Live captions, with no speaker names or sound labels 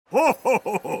Ho, ho,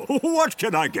 ho, ho. What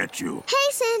can I get you?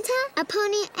 Hey, Santa. A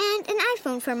pony and an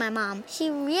iPhone for my mom. She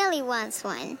really wants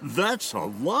one. That's a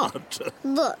lot.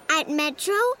 Look, at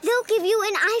Metro, they'll give you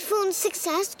an iPhone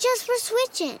 6S just for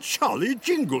switching. Jolly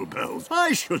jingle bells.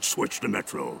 I should switch to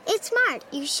Metro. It's smart.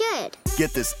 You should.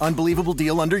 Get this unbelievable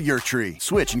deal under your tree.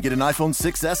 Switch and get an iPhone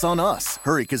 6S on us.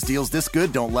 Hurry, because deals this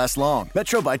good don't last long.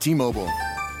 Metro by T-Mobile.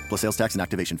 Plus sales tax and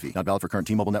activation fee. Not valid for current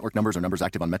T-Mobile network numbers or numbers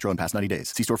active on Metro in past 90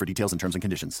 days. See store for details and terms and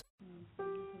conditions.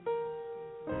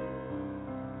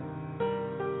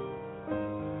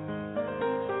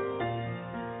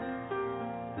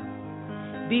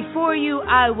 Before you,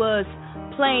 I was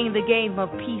playing the game of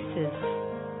pieces.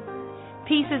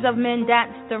 Pieces of men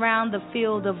danced around the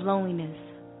field of loneliness.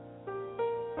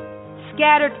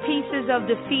 Scattered pieces of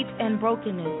defeat and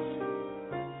brokenness.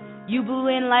 You blew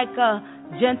in like a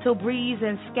gentle breeze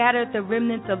and scattered the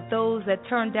remnants of those that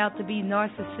turned out to be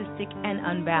narcissistic and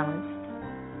unbalanced.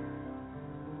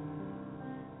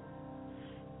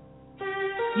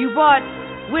 You brought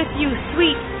with you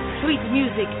sweet, sweet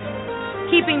music,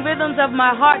 keeping rhythms of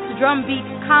my heart's drum beat,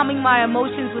 calming my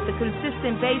emotions with a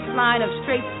consistent bass line of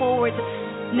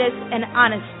straightforwardness and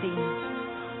honesty,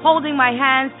 holding my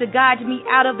hands to guide me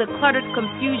out of the cluttered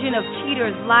confusion of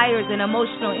cheaters, liars, and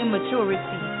emotional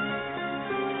immaturity.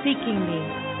 Seeking me,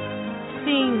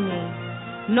 seeing me,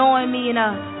 knowing me in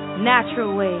a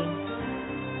natural way.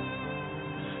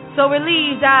 So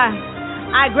relieved,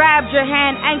 I grabbed your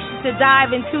hand, anxious to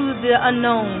dive into the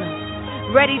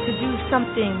unknown, ready to do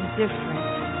something different.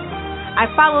 I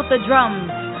followed the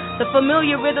drums, the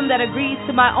familiar rhythm that agrees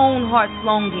to my own heart's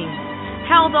longing,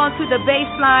 held on to the bass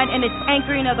line and its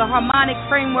anchoring of the harmonic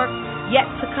framework yet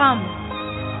to come.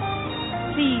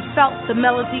 Felt the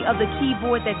melody of the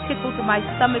keyboard that tickled my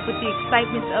stomach with the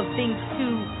excitement of things to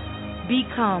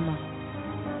become.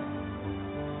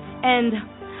 And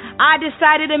I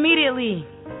decided immediately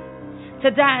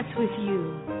to dance with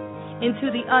you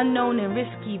into the unknown and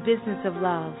risky business of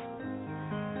love,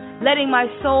 letting my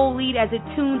soul lead as it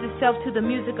tunes itself to the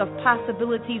music of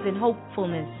possibilities and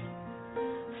hopefulness,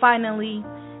 finally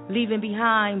leaving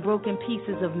behind broken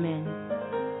pieces of men.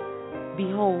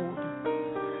 Behold,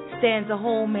 stands a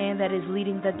whole man that is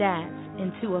leading the dance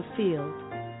into a field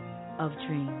of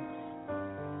dreams.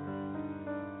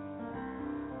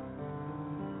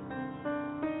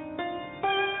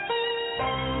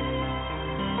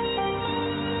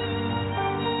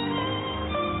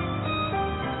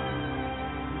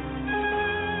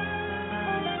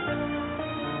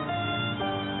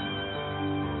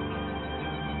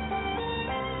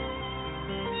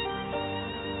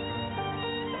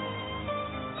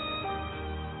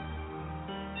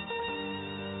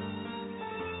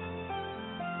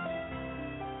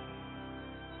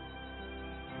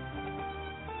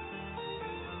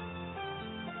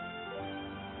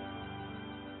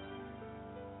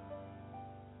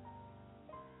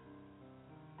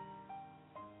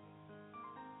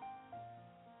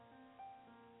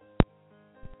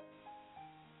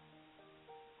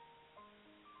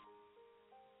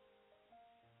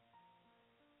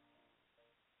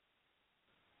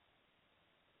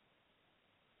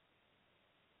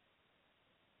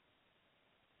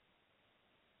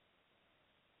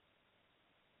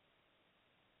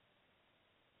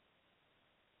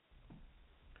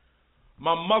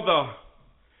 My mother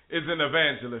is an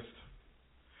evangelist,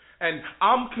 and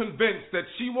I'm convinced that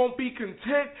she won't be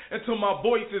content until my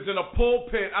voice is in a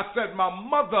pulpit. I said my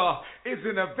mother is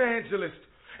an evangelist,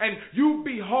 and you'd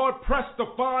be hard-pressed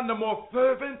to find a more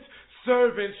fervent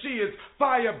servant. She is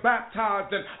fire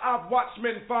baptized, and I've watched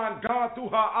men find God through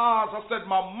her eyes. I said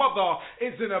my mother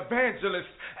is an evangelist.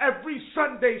 Every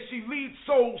Sunday she leads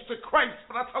souls to Christ,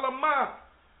 but I tell her, Ma,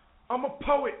 I'm a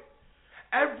poet.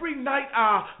 Every night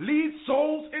I lead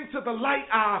souls into the light.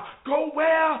 I go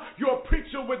where your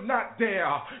preacher would not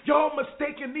dare. Y'all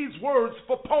mistaking these words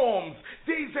for poems.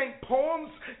 These ain't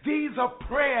poems, these are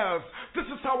prayers. This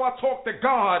is how I talk to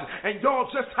God, and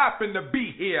y'all just happen to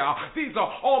be here. These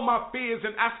are all my fears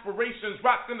and aspirations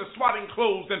wrapped in the swatting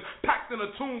clothes and packed in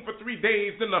a tomb for 3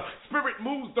 days. Then the Spirit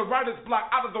moves the writer's block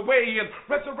out of the way and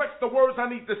resurrects the words I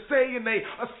need to say, and they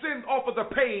ascend off of the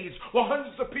page while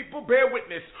hundreds of people bear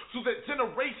witness, so that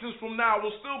generations from now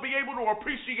will still be able to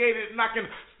appreciate it, and I can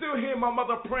still hear my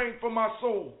mother praying for my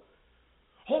soul.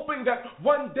 hoping that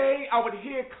one day I would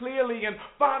hear clearly and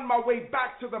find my way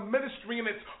back to the ministry.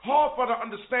 And it's hard for her to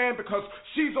understand because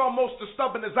she's almost as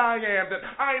stubborn as I am, that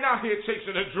I ain't out here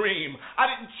chasing a dream.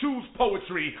 I didn't choose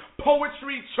poetry.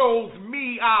 Poetry chose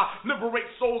me. I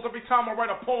liberate souls every time I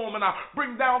write a poem, and I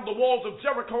bring down the walls of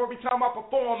Jericho every time I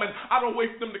perform, and I don't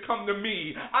wait for them to come to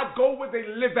me. I go where they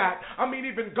live at. I mean,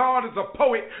 even God is a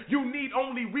poet. You need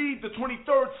only read the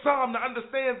 23rd Psalm to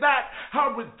understand that.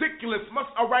 How ridiculous must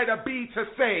a writer be to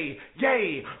say,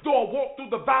 yea, though I walk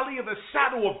through the valley of the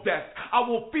shadow of death, I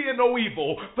will fear no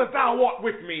evil, for thou art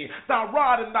with me. Thy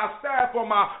rod and thy staff are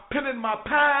my pen and my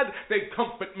pad, they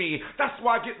comfort me. That's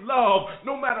why I get love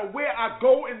no matter where I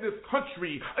go in this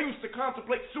country. I used to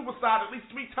contemplate suicide at least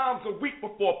 3 times a week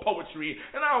before poetry,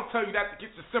 and I don't tell you that to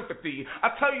get your sympathy. I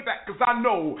tell you that because I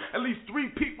know at least 3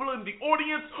 people in the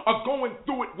audience are going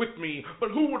through it with me.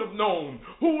 But who would have known?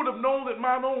 Who would have known that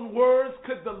my own words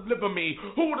could deliver me?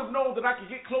 Who would have known that I could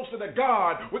get closer to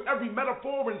God with every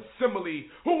metaphor and simile?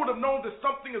 Who would have known that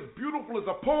something as beautiful as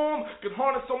a poem could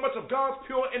harness so much of God's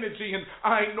pure energy? And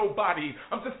I ain't nobody.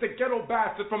 I'm just a ghetto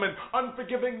bastard from an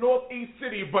unforgiving northeast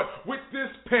city. But with this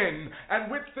pen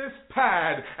and with this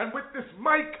pad and with this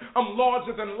mic, I'm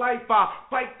larger than life. I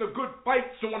fight the good fight,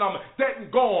 so when I'm dead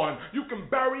and gone, you can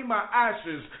bury my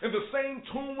ashes in the same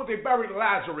tomb where they buried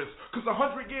Lazarus. Because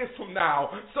 100 years from now,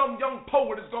 some young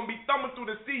poet is going to be thumbing through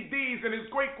the CDs in his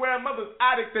great-grandmother's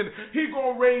attic, and he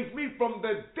going to raise me from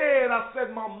the dead. I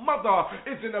said my mother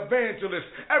is an evangelist.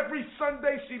 Every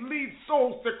Sunday she leads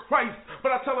souls to Christ,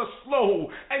 but I tell her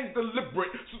slow and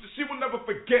deliberate so that she will never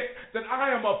forget that I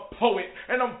am a poet,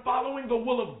 and I'm following the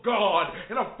will of God,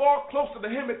 and I'm far closer to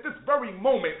him at this very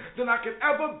moment than I could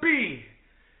ever be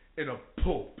in a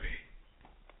pulpit.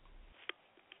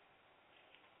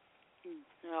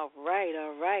 All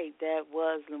right. That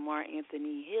was Lamar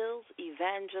Anthony Hill's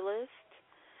Evangelist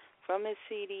from his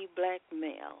CD Black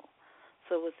Male.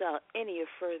 So without any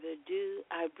further ado,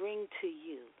 I bring to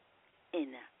you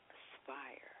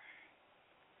Inspire.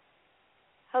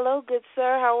 Hello, good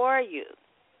sir. How are you?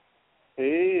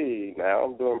 Hey, now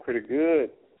I'm doing pretty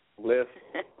good. Blessed.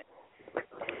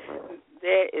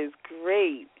 That is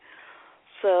great.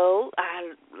 So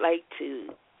I'd like to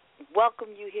welcome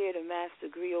you here to Master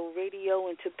Griot Radio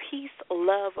and to Peace,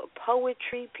 Love,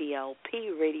 Poetry,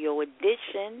 PLP Radio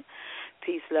Edition.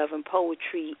 Peace, Love, and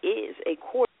Poetry is a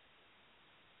course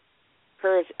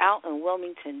occurs out in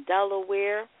Wilmington,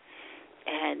 Delaware.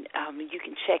 And you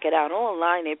can check it out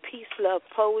online at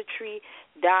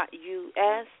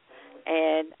peacelovepoetry.us.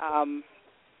 And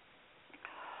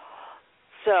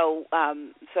so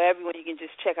everyone, you can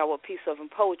just check out what Peace, Love,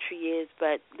 and Poetry is.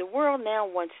 But the world now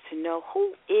wants to know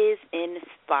who is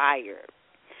Inspired.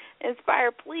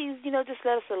 Inspired, please, just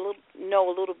let us know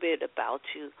a little bit about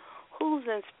you. Who's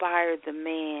Inspired the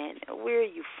man? Where are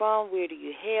you from? Where do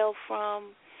you hail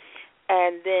from?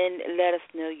 And then let us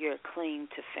know your claim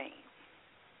to fame.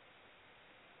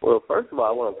 Well, first of all,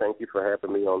 I want to thank you for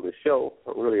having me on the show.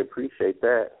 I really appreciate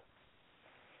that.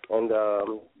 And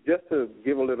just to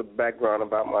give a little background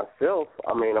about myself,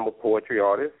 I'm a poetry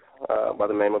artist by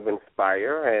the name of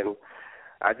Inspire, and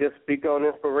I just speak on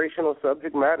inspirational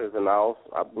subject matters, and I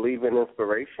believe in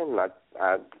inspiration.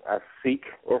 I seek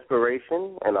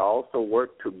inspiration, and I also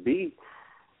work to be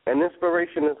an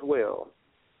inspiration as well.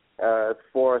 As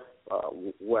far as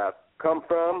where I come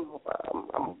from,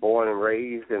 I'm born and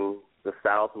raised in the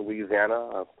South,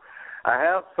 Louisiana. I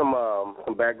have some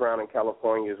background in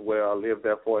California as well. I lived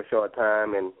there for a short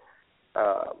time and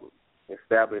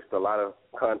established a lot of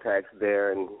contacts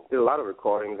there and did a lot of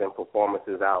recordings and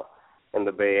performances out in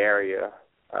the Bay Area.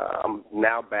 I'm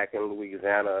now back in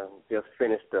Louisiana, just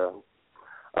finished a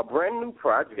brand new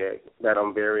project that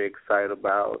I'm very excited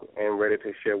about and ready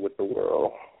to share with the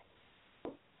world.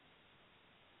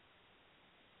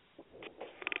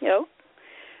 Yo.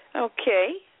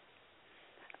 Okay.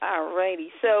 All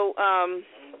righty. So,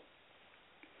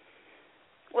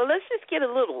 well, let's just get a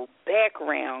little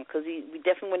background because we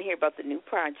definitely want to hear about the new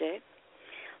project.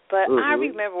 But I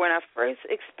remember when I first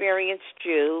experienced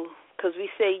you, because we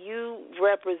say you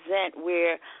represent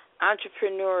where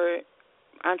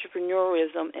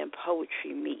entrepreneurism and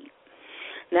poetry meet.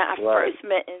 Now, I first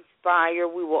met Inspire.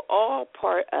 We were all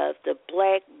part of the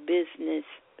Black Business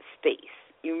Space.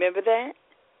 You remember that?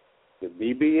 The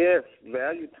BBS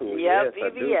value tool. Yeah,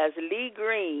 yes, BBS, Lee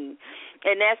Green.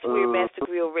 And that's where Master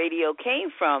Griot Radio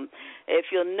came from. If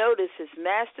you'll notice, it's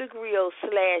Master Griot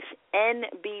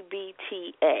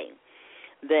 /NBBTA.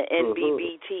 The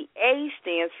NBBTA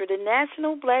stands for the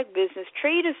National Black Business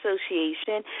Trade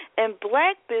Association, and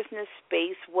Black Business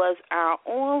Space was our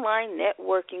online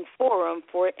networking forum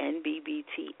for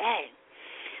NBBTA.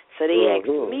 So they asked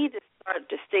me to start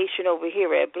the station over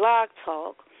here at Blog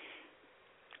Talk,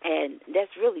 and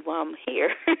that's really why I'm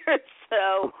here.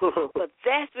 But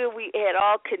that's where we had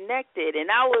all connected, and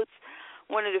I was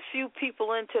one of the few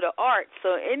people into the art.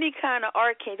 So any kind of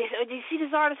art came, they said, do you see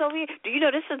this artist over here? Do you know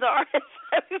this is the artist?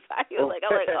 Everybody was like,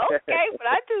 I'm like, okay, but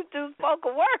I just do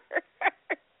spoken word.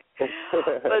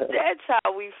 But that's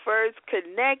how we first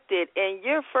connected, and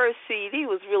your first CD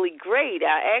was really great.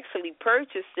 I actually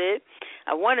purchased it.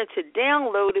 I wanted to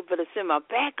download it, but it's in my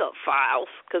backup files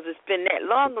because it's been that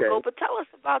long ago. But tell us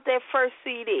about that first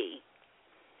CD.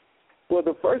 Well,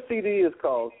 the first CD is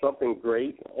called Something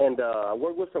Great, and I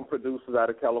worked with some producers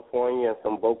out of California and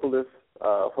some vocalists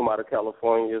from out of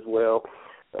California as well.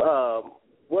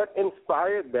 What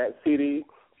inspired that CD?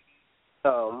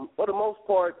 For the most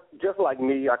part, just like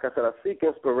me, like I said, I seek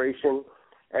inspiration.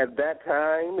 At that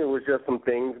time, it was just some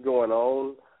things going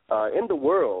on in the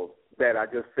world that I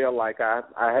just felt like I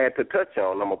had to touch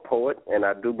on. I'm a poet, and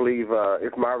I do believe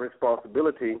it's my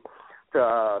responsibility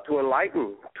to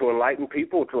enlighten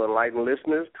people, to enlighten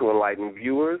listeners, to enlighten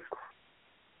viewers,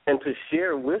 and to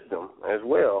share wisdom as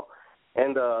well.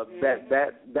 And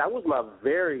that was my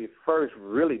very first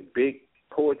really big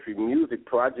poetry music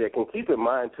project. And keep in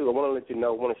mind, too, I want to let you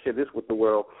know, I want to share this with the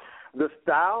world. The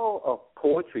style of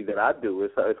poetry that I do,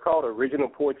 it's called original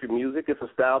poetry music. It's a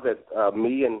style that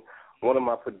me and one of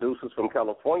my producers from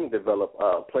California developed,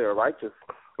 Player Righteous.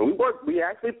 And we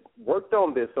actually worked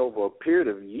on this over a period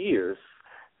of years.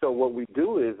 So what we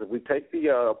do is we take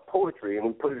the poetry and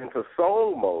we put it into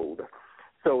song mode.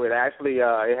 So it actually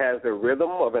it has the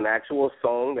rhythm of an actual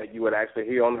song that you would actually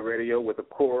hear on the radio with the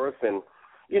chorus and,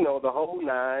 you know, the whole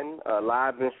nine,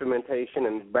 live instrumentation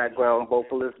and background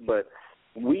vocalists. But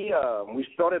we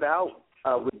started out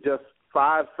with just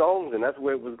 5 songs, and that's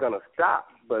where it was going to stop.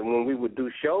 But when we would do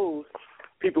shows,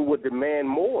 people would demand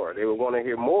more. They would want to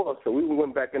hear more. So we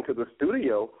went back into the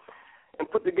studio and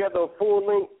put together a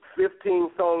full-length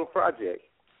 15-song project.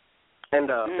 And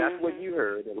that's what you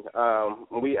heard.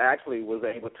 And we actually was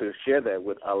able to share that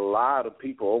with a lot of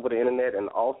people over the Internet and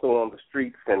also on the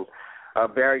streets and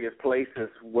various places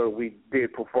where we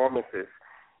did performances.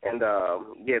 And,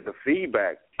 the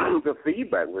feedback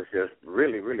was just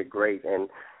really, really great. And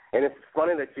it's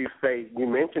funny that you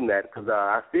mentioned that because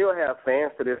I still have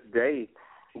fans to this day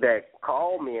that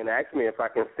call me and ask me if I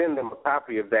can send them a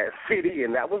copy of that CD.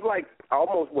 And that was like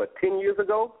almost, 10 years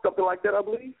ago? Something like that, I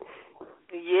believe.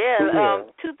 Yeah,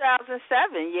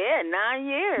 2007. Yeah, 9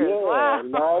 years. Yeah, wow.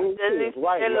 9 years.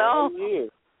 Right, 9 years.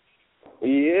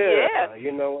 Yeah.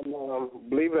 You know,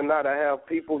 believe it or not, I have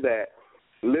people that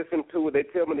listen to it. They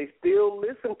tell me they still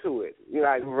listen to it,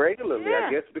 like regularly. Yeah.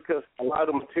 I guess because a lot of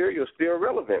the material is still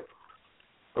relevant.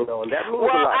 You know, and that means a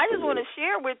lot. Well, I just want to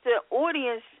share with the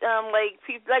audience,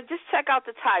 people, just check out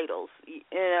the titles. You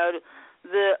know,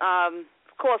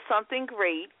 of course, Something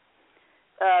Great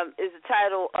is the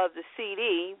title of the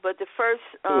CD, but the first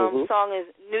song is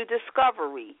New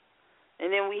Discovery,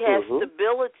 and then we have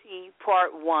Stability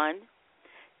Part 1,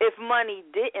 If Money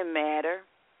Didn't Matter,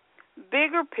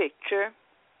 Bigger Picture,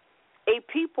 A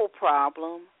People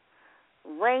Problem,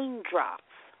 Raindrops,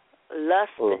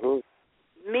 Lustin',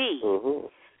 Me,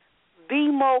 Be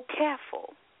More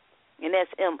Careful, and that's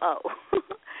M-O,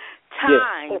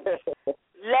 Time,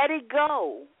 Let It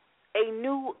Go, A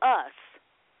New Us,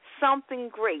 Something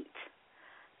Great,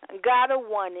 Gotta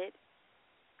Want It,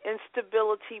 and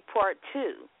Stability Part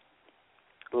 2.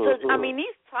 So, I mean,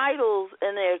 these titles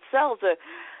in themselves are,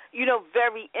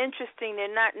 very interesting.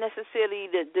 They're not necessarily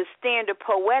the standard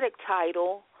poetic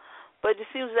title, but it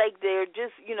seems like they're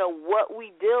just, what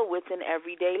we deal with in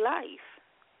everyday life.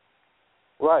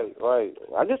 Right.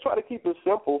 I just try to keep it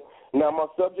simple. Now, my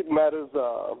subject matters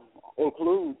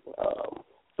include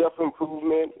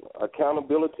self-improvement,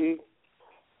 accountability,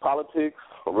 politics,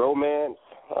 romance,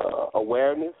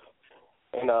 awareness,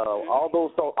 and all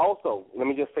those songs. Also, let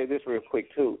me just say this real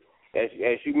quick too. As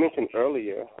you mentioned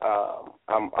earlier,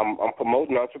 I'm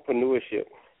promoting entrepreneurship,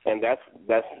 and that's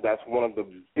one of the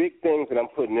big things that I'm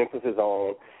putting emphasis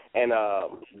on. And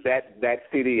that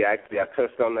CD, actually, I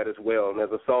touched on that as well. And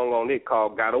there's a song on it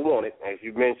called "Gotta Want It," as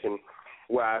you mentioned,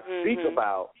 where I speak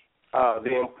about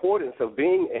the importance of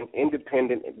being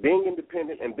independent and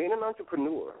being an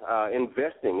entrepreneur,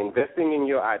 investing in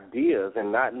your ideas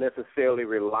and not necessarily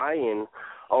relying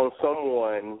on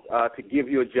someone to give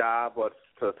you a job or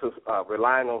to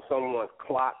relying on someone's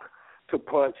clock to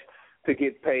punch to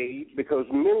get paid, because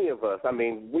many of us,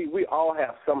 we all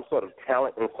have some sort of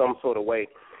talent in some sort of way.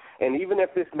 And even if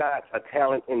it's not a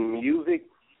talent in music,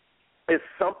 it's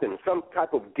some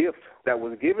type of gift that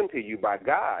was given to you by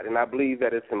God. And I believe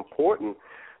that it's important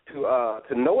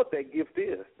to know what that gift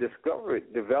is, discover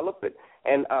it, develop it,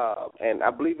 and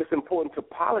I believe it's important to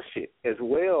polish it as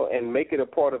well and make it a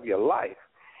part of your life.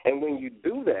 And when you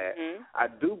do that, I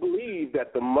do believe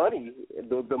that the money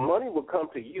will come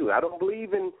to you. I don't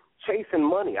believe in chasing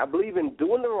money. I believe in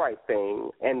doing the right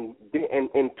thing, and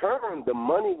in turn, the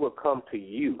money will come to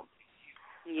you.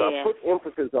 Yeah. So I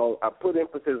put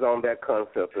emphasis on that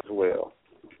concept as well.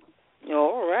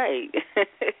 All right.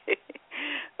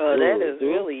 Well, that is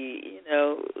really,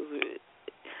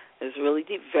 it's really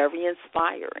deep, very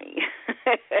inspiring.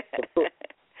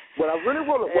 What I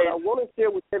want to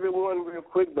share with everyone real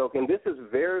quick, though, and this is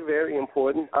very, very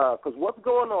important, because what's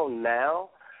going on now,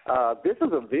 this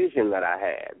is a vision that I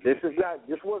had. This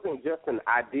wasn't just an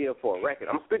idea for a record.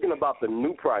 I'm speaking about the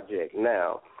new project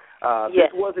now. This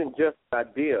wasn't just an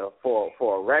idea for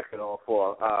a record or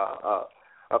for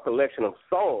a collection of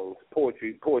songs,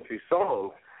 poetry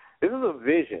songs. This is a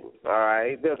vision, all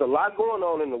right? There's a lot going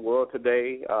on in the world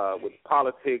today with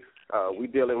politics. We're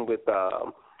dealing with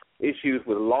issues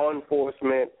with law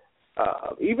enforcement,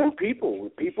 even people.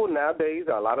 People nowadays,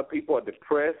 a lot of people are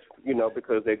depressed,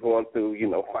 because they're going through,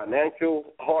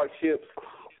 financial hardships,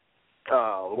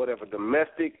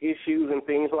 domestic issues and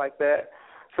things like that.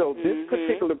 So this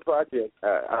particular project,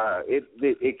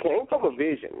 it came from a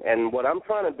vision. And what I'm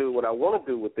trying to do, what I want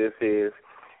to do with this is,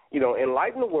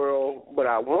 enlighten the world, but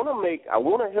I want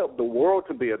to help the world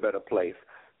to be a better place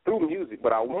through music.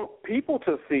 But I want people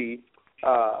to see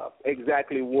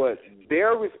exactly what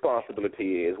their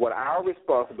responsibility is, what our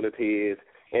responsibility is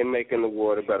in making the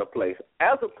world a better place,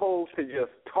 as opposed to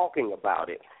just talking about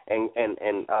it and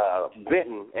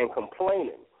venting and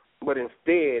complaining, but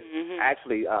instead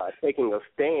actually taking a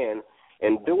stand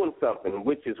and doing something,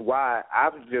 which is why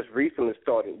I've just recently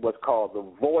started what's called the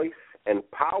Voice and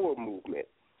Power Movement.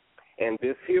 And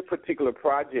this here particular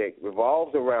project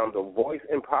revolves around the Voice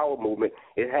and Power Movement.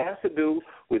 It has to do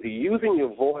with using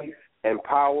your voice and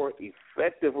power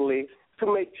effectively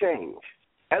to make change,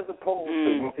 as opposed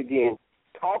to, once again,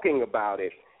 talking about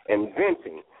it and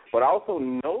venting, but also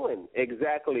knowing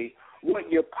exactly what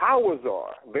your powers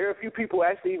are. Very few people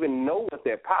actually even know what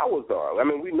their powers are. I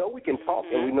mean, we know we can talk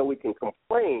and we know we can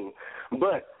complain,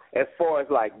 but as far as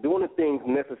like doing the things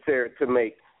necessary to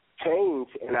make change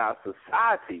in our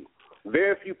society,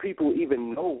 very few people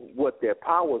even know what their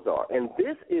powers are. And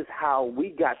this is how we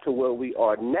got to where we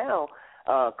are now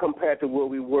compared to where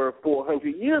we were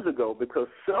 400 years ago, because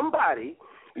somebody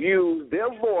used their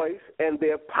voice and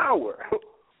their power.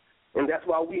 And that's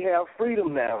why we have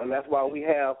freedom now, and that's why we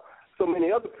have so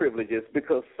many other privileges,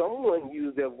 because someone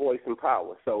used their voice and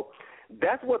power. So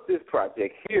that's what this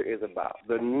project here is about,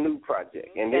 the new project.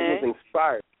 And it was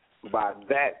inspired by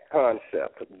that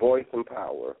concept, voice and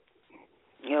power.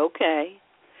 Okay.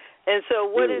 And so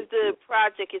what is the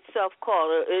project itself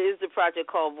called? Is the project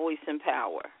called Voice and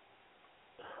Power?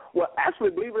 Well,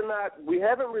 actually, believe it or not, we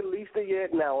haven't released it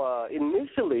yet. Now,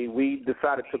 initially, we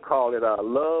decided to call it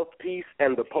Love, Peace,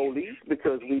 and the Police,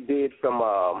 because we did some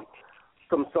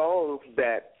songs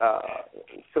that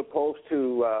supposed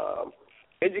to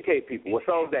educate people,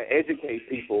 songs that educate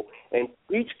people and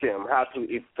teach them how to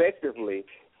effectively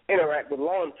interact with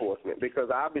law enforcement, because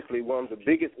obviously one of the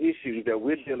biggest issues that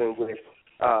we're dealing with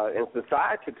in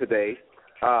society today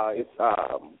is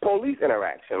police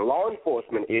interaction, law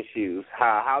enforcement issues,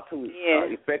 how to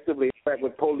effectively interact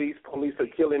with police. Police are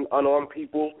killing unarmed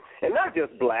people, and not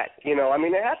just black. I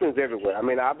mean, it happens everywhere. I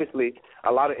mean, obviously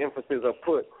a lot of emphasis are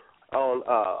put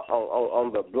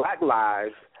on the black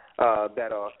lives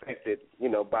that are affected,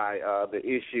 by the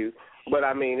issue. But,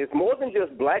 I mean, it's more than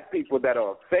just black people that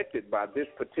are affected by this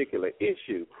particular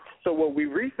issue. So what we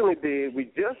recently did, we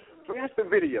just finished the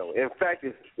video. In fact,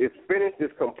 it's finished,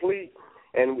 it's complete,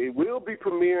 and it will be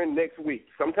premiering next week.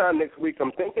 Sometime next week,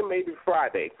 I'm thinking maybe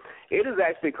Friday. It is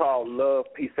actually called Love,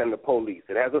 Peace, and the Police.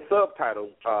 It has a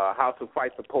subtitle, How to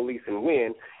Fight the Police and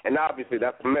Win, and obviously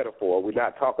that's a metaphor. We're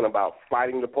not talking about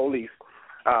fighting the police.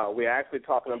 We're actually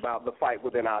talking about the fight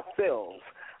within ourselves,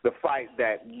 the fight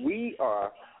that we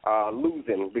are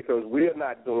losing because we're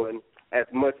not doing as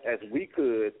much as we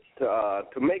could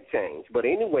to make change. But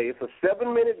anyway, it's a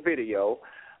 7-minute video,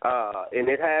 and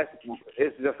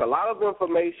it's just a lot of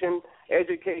information,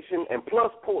 education, and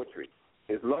plus poetry.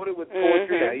 It's loaded with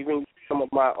poetry. I even use some of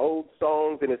my old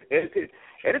songs, and it's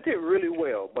edited really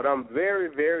well. But I'm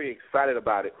very, very excited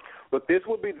about it. But this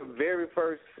will be the very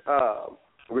first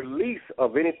release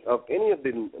of any of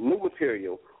the new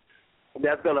material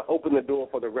that's going to open the door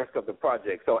for the rest of the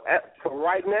project. So for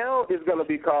right now, it's going to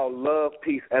be called Love,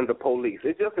 Peace, and the Police.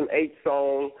 It's just an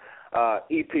 8-song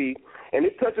EP, and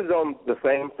it touches on the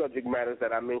same subject matters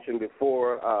that I mentioned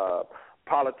before,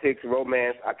 politics,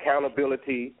 romance,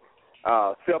 accountability,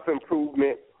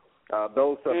 self-improvement,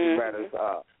 those subject matters.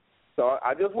 So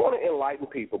I just want to enlighten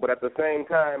people, but at the same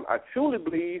time, I truly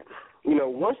believe,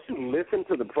 once you listen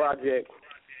to the project,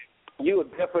 you will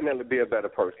definitely be a better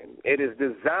person. It is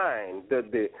designed,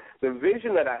 the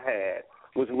vision that I had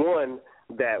was one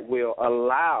that will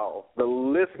allow the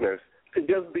listeners to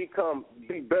just be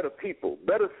better people,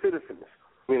 better citizens,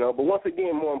 but once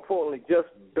again, more importantly, just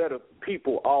better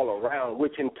people all around,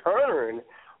 which in turn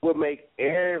will make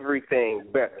everything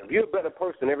better. If you're a better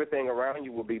person, everything around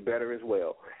you will be better as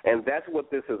well. And that's what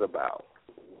this is about.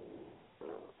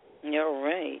 You're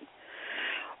right.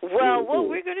 Well, what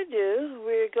we're going to do,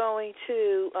 we're going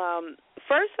to,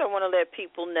 first I want to let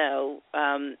people know,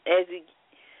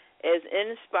 as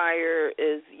Inspire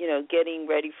is, getting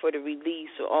ready for the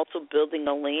release, we're also building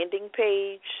a landing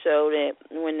page so that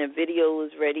when the video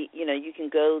is ready, you can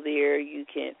go there, you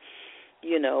can,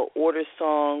 order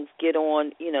songs, get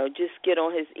on, just get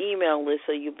on his email list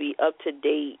so you'll be up to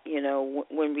date,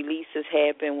 when releases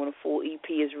happen, when a full EP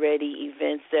is ready,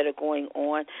 events that are going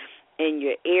on in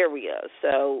your area.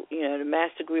 So, the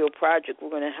Master Griot Project, we're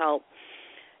going to help,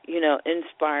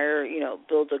 Inspire,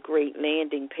 build a great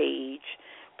landing page.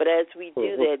 But as we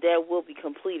do that will be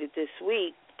completed this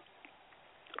week.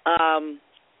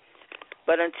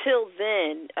 But until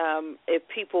then, if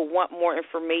people want more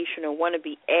information or want to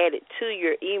be added to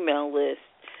your email list,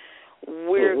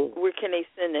 where can they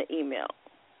send an email?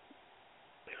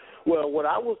 Well, what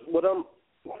I'm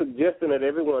suggesting that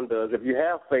everyone does, if you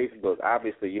have Facebook,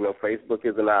 obviously, Facebook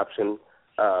is an option.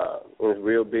 It's a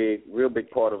real big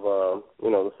part of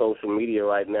the social media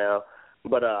right now.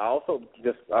 But I also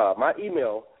just my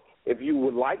email, if you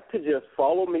would like to just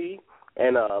follow me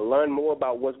and learn more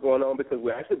about what's going on, because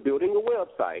we're actually building a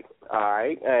website, all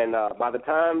right? And by the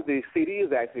time the CD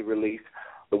is actually released,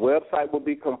 the website will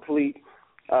be complete.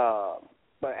 But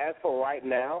as for right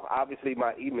now, obviously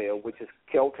my email, which is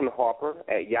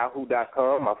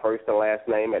keltonharper@yahoo.com, my first and last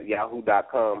name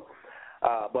 @yahoo.com.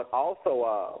 But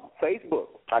also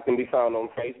Facebook, I can be found on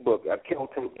Facebook at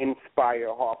Kelton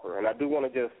Inspire Harper. And I do want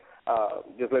to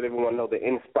just let everyone know that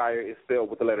Inspire is spelled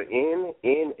with the letter N,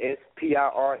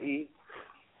 N-S-P-I-R-E,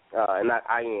 and not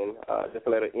I-N, just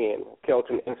the letter N,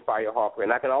 Kelton Inspire Harper.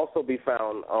 And I can also be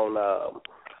found on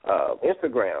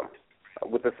Instagram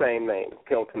with the same name,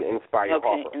 Kelton Inspire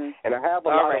Harper. And I have a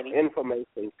lot of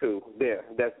information, too, there.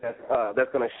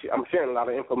 I'm sharing a lot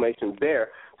of information there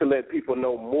to let people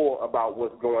know more about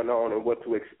what's going on and what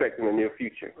to expect in the near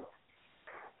future.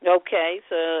 Okay,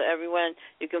 so everyone,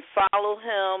 you can follow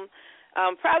him.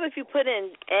 Probably if you put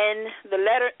in the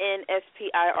letter N,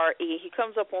 S-P-I-R-E, he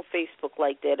comes up on Facebook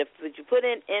like that. If you put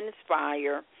in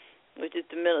Inspire, which is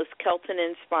the middle, it's Kelton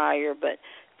Inspire, but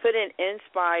put in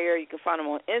Inspire, you can find him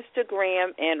on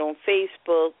Instagram and on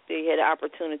Facebook. You had the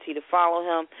opportunity to follow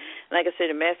him. Like I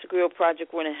said, the Master Griot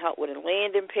Project, we're going to help with a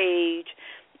landing page,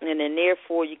 and then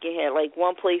therefore you can have like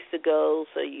one place to go.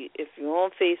 So if you're on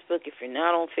Facebook, if you're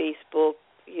not on Facebook,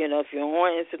 if you're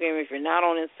on Instagram, if you're not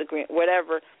on Instagram,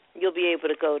 whatever, you'll be able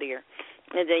to go there.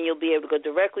 And then you'll be able to go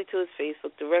directly to his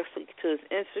Facebook, directly to his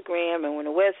Instagram, and when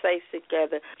the website's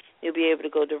together, you'll be able to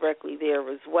go directly there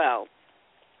as well.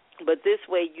 But this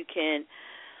way you can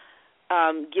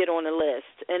get on the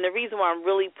list. And the reason why I'm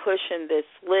really pushing this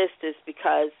list is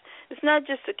because it's not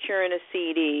just securing a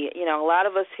CD. A lot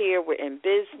of us here, we're in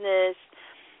business.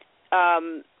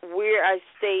 Where I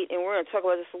state, and we're going to talk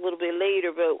about this a little bit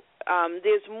later, but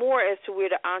there's more as to where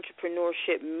the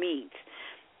entrepreneurship meets.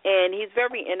 And he's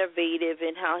very innovative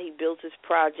in how he builds his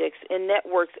projects and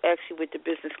networks actually with the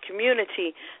business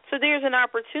community. So there's an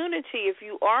opportunity if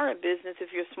you are in business,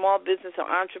 if you're a small business or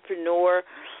entrepreneur,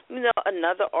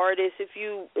 another artist, if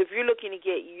you're looking to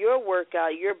get your work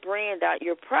out, your brand out,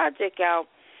 your project out,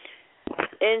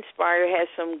 Inspire has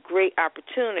some great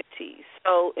opportunities.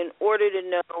 So in order to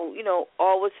know,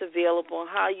 all what's available,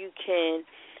 how you can,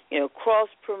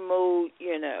 cross-promote,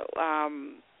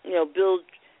 build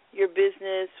your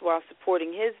business while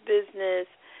supporting his business,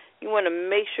 you want to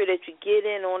make sure that you get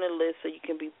in on the list so you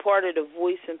can be part of the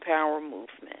Voice and Power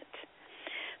movement.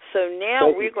 So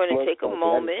now we're going to take a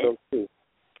moment.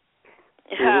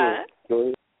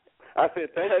 I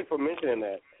said thank you for mentioning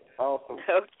that. Awesome.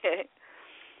 Okay.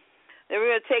 Then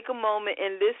we're going to take a moment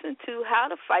and listen to How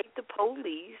to Fight the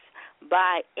Police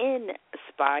by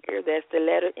Inspire. That's the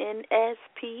letter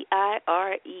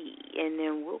N-S-P-I-R-E. And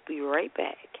then we'll be right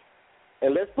back.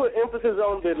 And let's put emphasis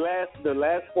on the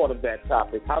last part of that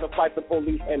topic, how to fight the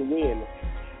police and win.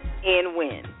 And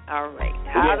win. All right.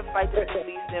 How to fight the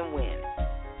police and win.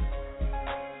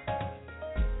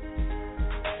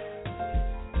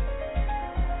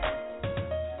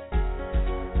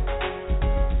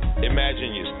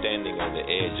 Imagine you're standing on the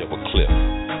edge of a cliff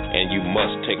and you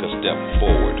must take a step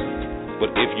forward.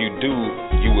 But if you do,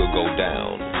 you will go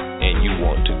down and you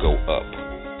want to go up.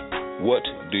 What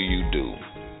do you do?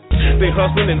 They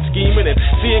hustling and scheming and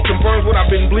seeing confirms what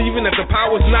I've been believing, that the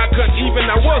power's not cut even.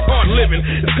 I was hard living.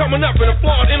 It's coming up in a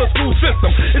flawed inner school system.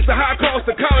 It's the high cost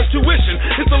of college tuition.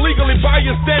 It's the legally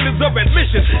biased standards of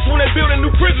admission. It's when they're building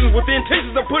new prisons with the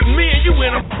intentions of putting me and you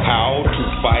in them. How to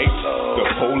fight the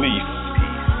police.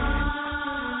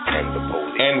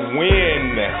 And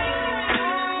when,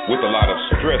 with a lot of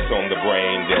stress on the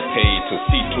brain, they're paid to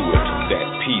see to it that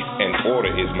peace and order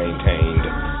is maintained.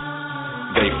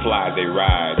 They fly, they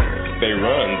ride, they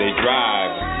run, they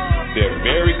drive. They're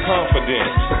very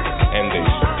confident, and they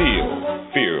still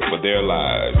fear for their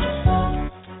lives.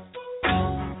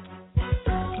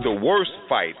 The worst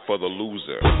fight for the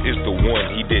loser is the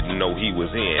one he didn't know he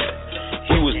was in.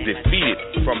 He was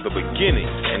defeated from the beginning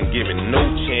and given no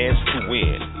chance to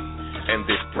win. And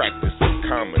this practice is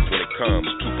common when it comes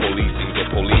to policing the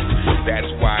police. That's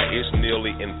why it's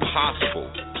nearly impossible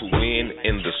to win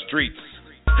in the streets.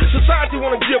 Society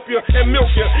wanna dip you and milk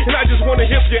you, and I just wanna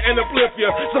hip you and uplift you,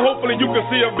 so hopefully you can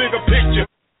see a bigger picture.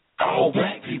 All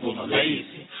black people are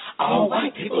lazy. All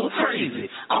white people are crazy.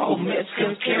 All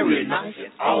Mexicans carry a knife,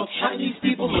 and all Chinese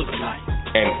people look alike.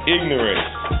 And ignorance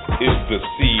is the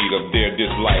seed of their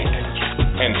dislike.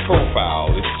 And profile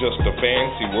is just a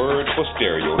fancy word for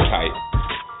stereotype.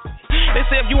 They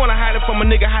say if you wanna hide it from a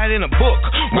nigga, hide it in a book.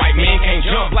 White men can't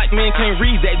jump, black men can't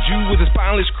read. That Jew with his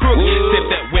spineless crook. Set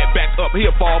that wet back up,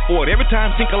 he'll fall for it. Every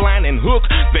time sink a line and hook.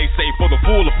 They say for the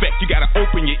full effect, you gotta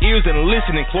open your ears and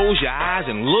listen and close your eyes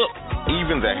and look.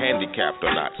 Even the handicapped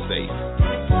are not safe.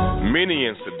 Many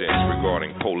incidents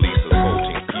regarding police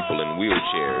assaulting people in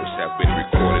wheelchairs have been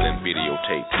recorded and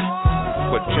videotaped.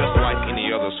 But just like any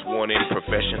other sworn-in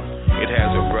profession, it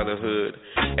has a brotherhood,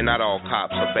 and not all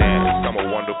cops are bad. Some are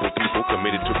wonderful people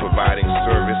committed to providing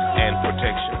service and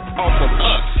protection. Off of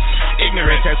us,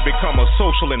 ignorance has become a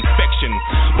social infection.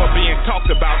 But being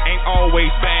talked about ain't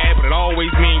always bad, but it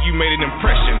always means you made an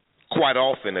impression. Quite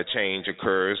often a change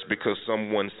occurs because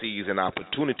someone sees an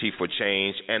opportunity for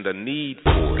change and a need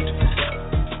for it.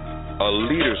 A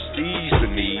leader sees the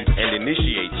need and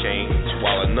initiates change,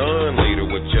 while a non-leader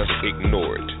would just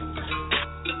ignore it.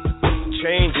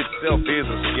 Change itself is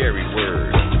a scary word,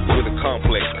 with a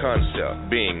complex concept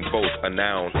being both a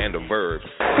noun and a verb.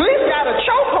 Police got a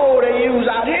chokehold they use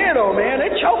out here, though, man.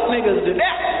 They choke niggas to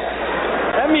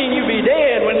death. That mean you be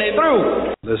dead when they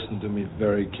through. Listen to me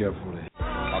very carefully.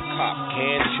 A cop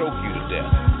can choke you to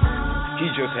death. He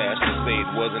just has to say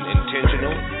it wasn't intentional,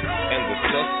 and the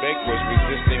suspect was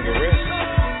resisting arrest.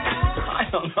 I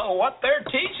don't know what they're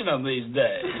teaching them these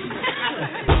days.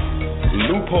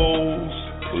 Loopholes,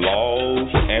 laws,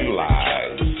 and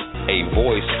lies. A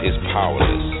voice is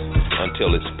powerless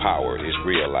until its power is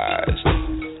realized,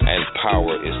 and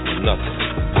power is nothing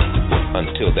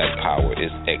until that power is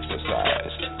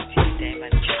exercised.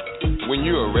 When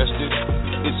you're arrested,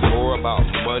 it's more about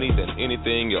money than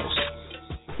anything else.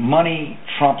 Money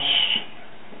trumps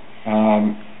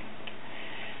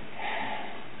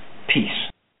peace.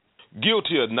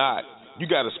 Guilty or not, you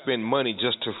got to spend money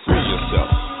just to free yourself.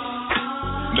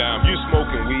 Now, if you're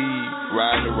smoking weed,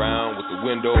 riding around with the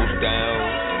windows down,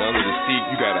 and under the seat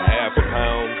you got a half a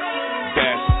pound,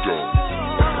 that's dope.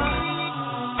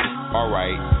 All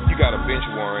right, you got a bench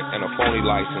warrant and a phony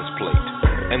license plate,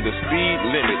 and the speed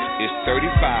limit is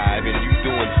 35 and you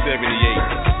doing 78.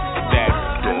 That's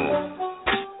dope.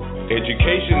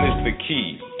 Education is the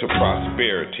key to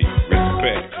prosperity,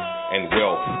 respect, and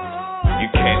wealth. You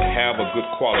can't have a good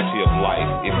quality of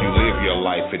life if you live your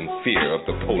life in fear of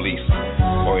the police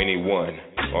or anyone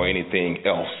or anything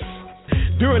else.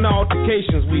 During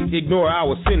altercations, we ignore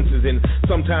our senses, and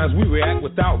sometimes we react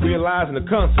without realizing the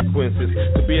consequences.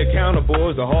 To be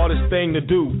accountable is the hardest thing to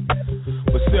do.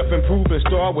 But self-improvement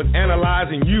starts with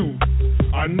analyzing you.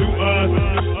 A new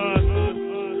us.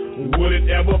 Would it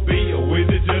ever be, or is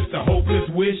it just a hopeless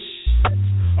wish?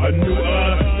 A new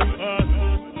us.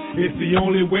 It's the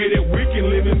only way that we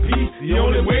can live in peace. The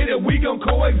only way that we can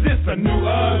coexist. A new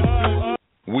us.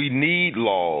 We need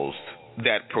laws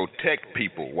that protect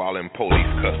people while in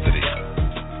police custody.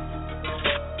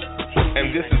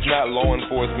 And this is not law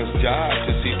enforcement's job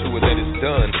to see to it that it's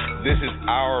done. This is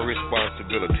our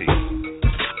responsibility.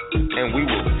 And we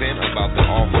will vent about the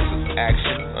officer's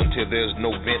action until there's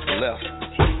no vent left.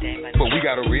 But we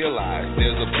got to realize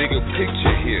there's a bigger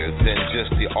picture here than just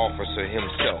the officer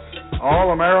himself. All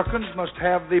Americans must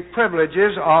have the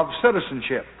privileges of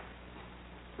citizenship,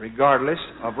 regardless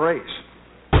of race.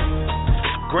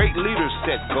 Great leaders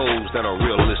set goals that are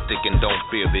realistic and don't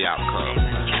fear the outcome.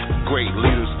 Great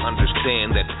leaders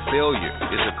understand that failure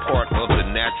is a part of the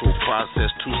natural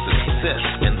process to success,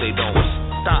 and they don't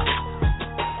stop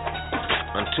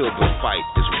until the fight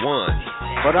is won.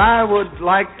 But I would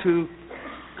like to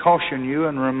caution you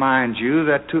and remind you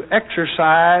that to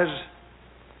exercise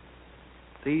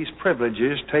these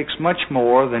privileges takes much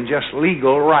more than just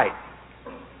legal right.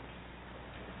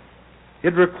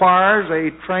 It requires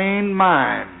a trained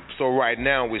mind. So right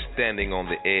now we're standing on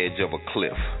the edge of a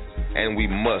cliff, and we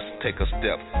must take a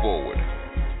step forward.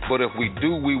 But if we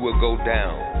do, we will go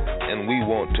down, and we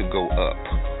want to go up.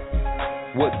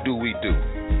 What do?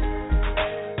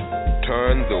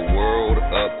 Turn the world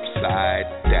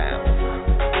upside down.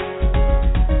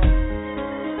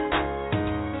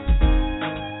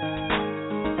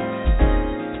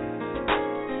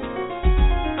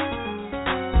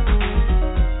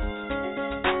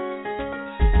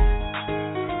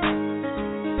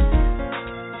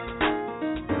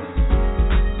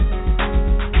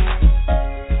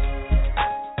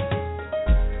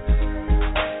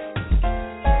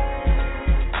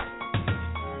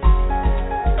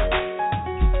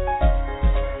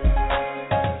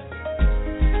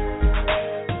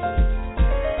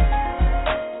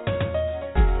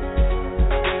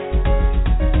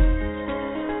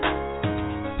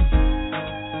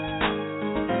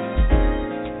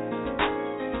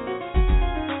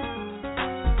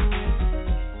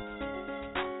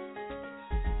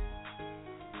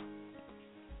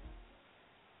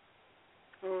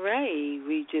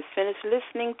 Finished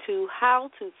listening to How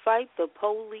to Fight the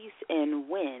Police and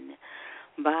Win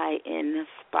by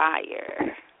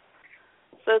Inspire.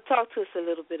 So talk to us a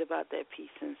little bit about that piece,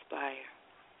 Inspire.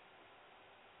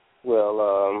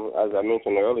 Well, as I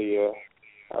mentioned earlier,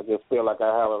 I just feel like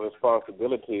I have a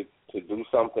responsibility to do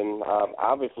something.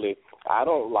 Obviously, I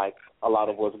don't like a lot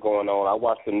of what's going on. I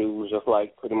watch the news just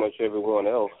like pretty much everyone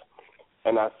else,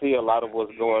 and I see a lot of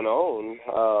what's going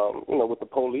on, with the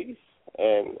police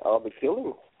and all the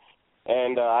killings.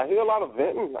 And I hear a lot of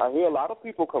venting. I hear a lot of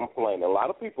people complaining. A lot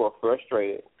of people are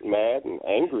frustrated, mad, and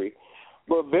angry.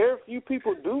 But very few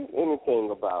people do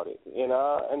anything about it,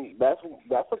 and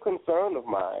that's a concern of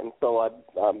mine. So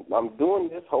I'm doing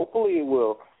this. Hopefully it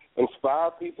will inspire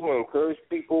people and encourage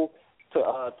people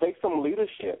to take some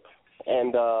leadership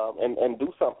and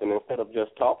do something instead of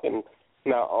just talking.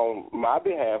 Now, on my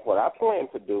behalf, what I'm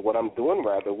doing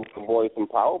with the Voice and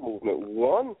Power movement,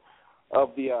 one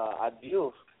of the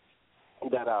ideals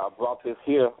that brought this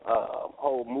here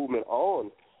whole movement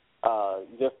on,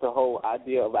 just the whole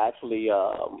idea of actually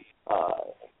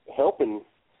helping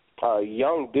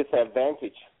young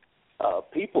disadvantaged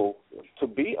people to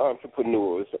be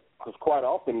entrepreneurs. Because quite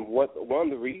often, one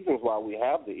of the reasons why we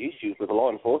have the issues with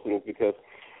law enforcement is because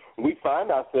we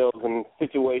find ourselves in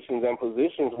situations and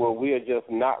positions where we are just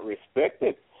not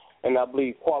respected. And I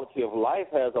believe quality of life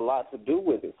has a lot to do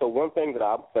with it. So one thing that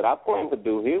I plan to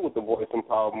do here with the Voice and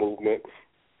Power movement,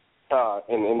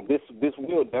 and this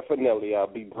will definitely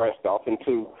be branched off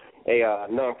into a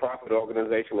nonprofit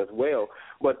organization as well.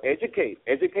 But educate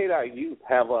our youth,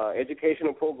 have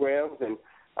educational programs and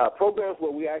programs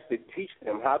where we actually teach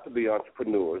them how to be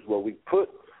entrepreneurs, where we put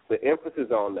the emphasis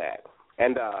on that.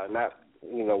 And I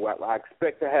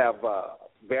expect to have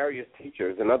various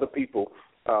teachers and other people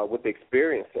with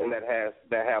experience and that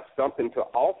have something to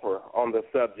offer on the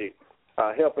subject,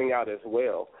 helping out as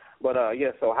well. But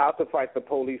so How to Fight the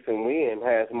Police and Win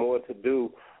has more to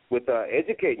do with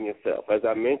educating yourself. As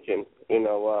I mentioned,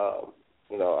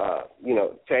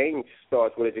 change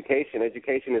starts with education.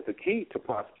 Education is the key to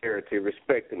prosperity,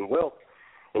 respect, and wealth.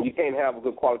 And you can't have a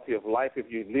good quality of life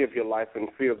if you live your life in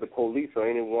fear of the police or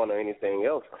anyone or anything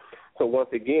else. So once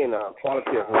again,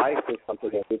 quality of life is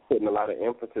something that we're putting a lot of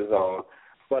emphasis on.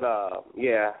 But,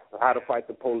 How to Fight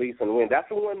the Police and Win. That's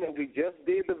the one that we just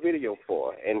did the video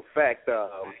for. In fact,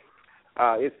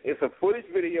 it's a footage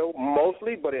video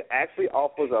mostly, but it actually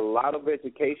offers a lot of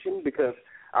education because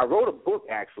I wrote a book,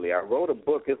 actually.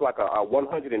 It's like a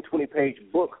 120-page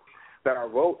book that I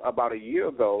wrote about a year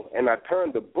ago, and I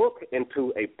turned the book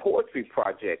into a poetry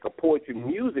project, a poetry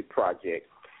music project.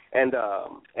 And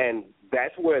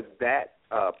that's where that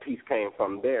piece came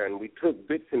from there. And we took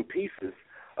bits and pieces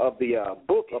of the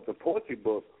book, of the poetry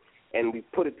book, and we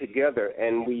put it together,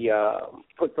 and we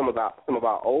put some of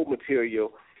our old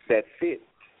material that fit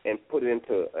and put it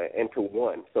into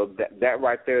one. So that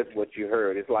right there is what you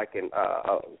heard. It's like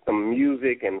some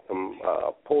music and some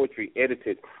poetry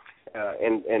edited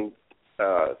and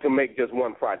to make just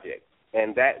one project.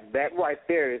 And that right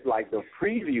there is like the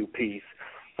preview piece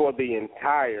for the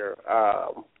entire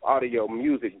audio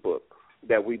music book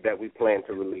that we plan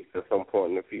to release at some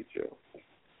point in the future.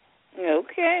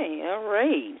 Okay, all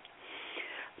right.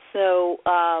 So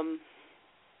I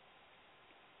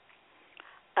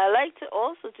like to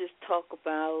also just talk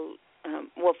about,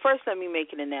 well, first let me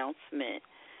make an announcement.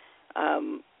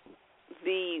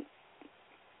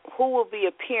 Who will be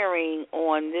appearing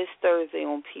on this Thursday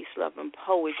on Peace, Love, and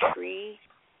Poetry.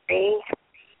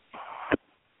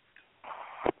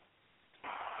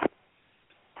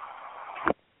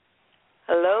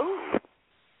 Hello?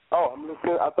 Oh, I'm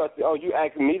listening. I thought, you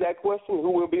asked me that question?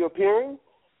 Who will be appearing?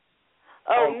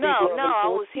 Oh, no, I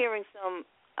was hearing some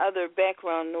other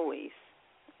background noise.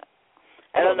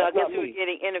 I don't know, I guess we were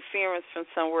getting interference from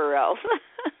somewhere else.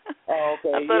 Oh,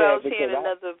 okay. I thought I was hearing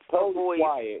another totally voice.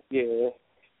 Quiet, yeah.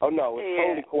 Oh, no, it's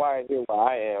totally quiet here where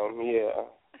I am,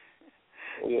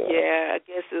 Yeah, I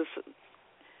guess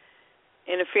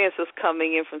interference was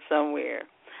coming in from somewhere.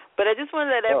 But I just want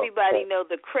to let everybody know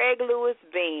the Craig Lewis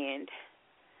Band,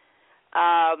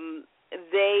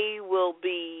 they will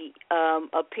be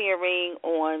appearing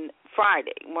on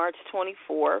Friday, March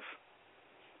 24th,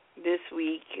 this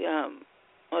week.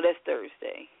 That's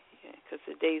Thursday, because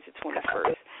today's the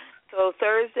 21st. So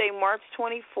Thursday, March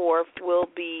 24th, will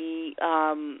be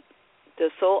the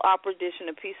Soul Opera edition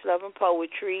of Peace, Love, and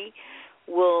Poetry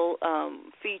will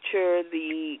feature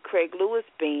the Craig Lewis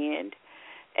Band,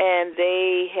 and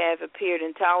they have appeared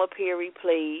in Tyler Perry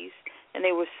plays, and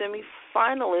they were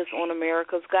semi-finalists on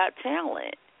America's Got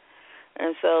Talent.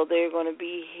 And so they're going to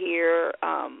be here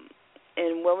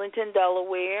in Wilmington,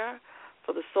 Delaware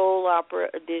for the Soul Opera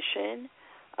edition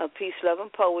of Peace, Love,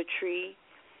 and Poetry.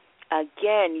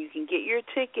 Again, you can get your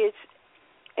tickets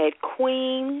at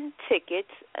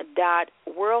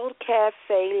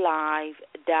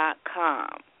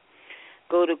queenstickets.worldcafelive.com.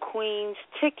 Go to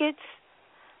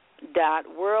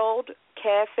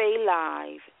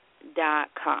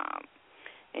queenstickets.worldcafelive.com.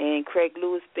 And Craig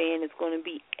Lewis Band is going to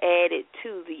be added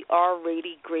to the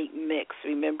already great mix.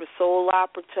 Remember, Soul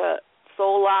Opera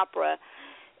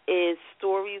is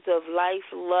stories of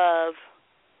life, love,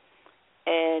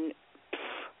 and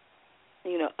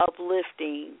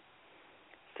uplifting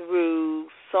through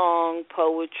song,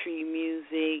 poetry,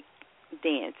 music,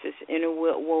 dance. It's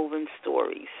interwoven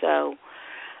stories. So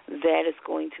that is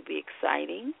going to be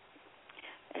exciting.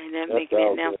 And I'm making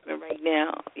an announcement right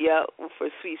now. For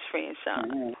Sweet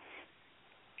Franchon.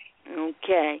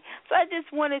 Okay. So I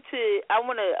just want to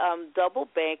double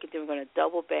back, and then we're going to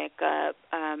double back up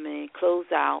and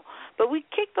close out. But we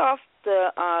kicked off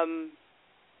the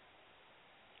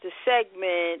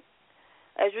segment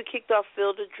as we kicked off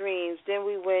Field of Dreams. Then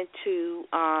we went to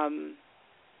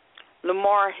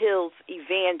Lamar Hill's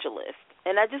Evangelist.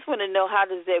 And I just want to know, how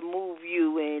does that move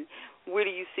you, and where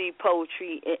do you see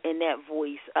poetry in that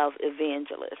voice of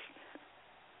Evangelist?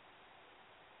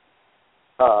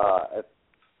 Well,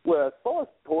 as far as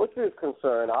poetry is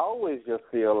concerned, I always just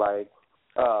feel like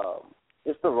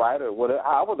it's the writer.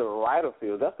 However the writer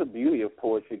feels, that's the beauty of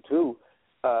poetry too.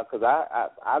 Because I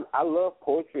love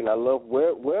poetry, and I love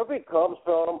wherever it comes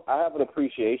from. I have an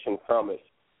appreciation from it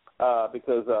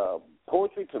because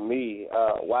poetry to me,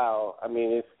 wow, I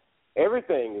mean, it's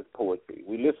everything is poetry.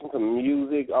 We listen to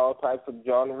music, all types of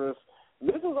genres.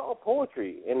 This is all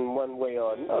poetry in one way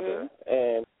or another.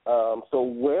 And so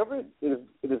wherever it is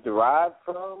derived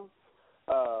from,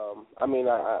 I mean,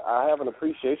 I have an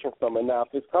appreciation from it. Now,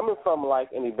 if it's coming from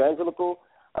like an evangelical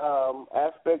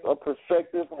aspect or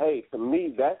perspective, hey, to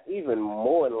me, that's even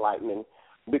more enlightening,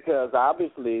 because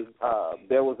obviously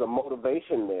there was a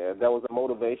motivation there. There was a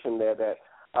motivation there that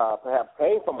perhaps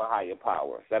came from a higher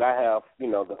power that I have,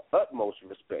 the utmost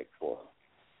respect for.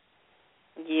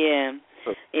 Yeah.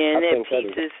 So and that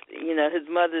piece is, his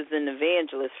mother's an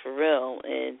evangelist for real,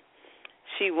 and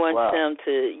she wants him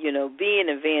to, be an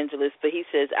evangelist, but he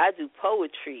says, I do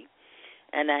poetry.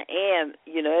 And I am,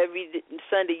 every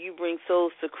Sunday you bring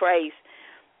souls to Christ,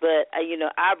 but,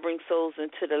 I bring souls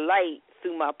into the light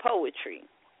through my poetry.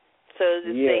 So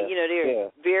to say, there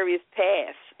are various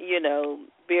paths, to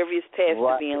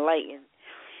be enlightened.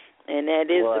 And that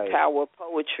is the power of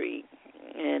poetry,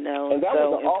 And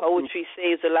poetry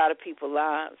saves a lot of people's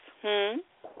lives. That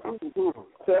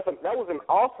was an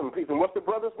awesome piece. And what's the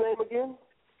brother's name again?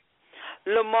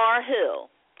 Lamar Hill.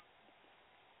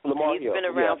 He's been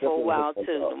around for a while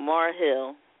too. Lamar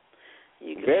Hill.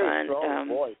 You can very find strong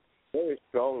voice. Very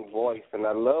strong voice, and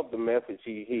I love the message.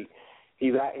 He's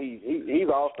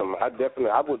awesome.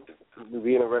 I would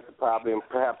be interested probably in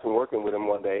perhaps in working with him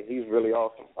one day. He's really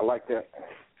awesome. I like that.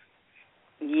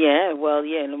 Yeah,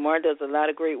 Lamar does a lot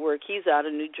of great work. He's out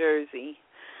of New Jersey.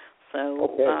 So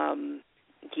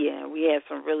we have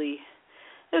some really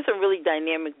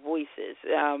dynamic voices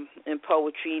in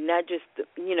poetry, not just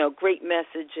great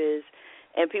messages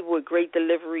and people with great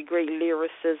delivery, great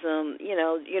lyricism,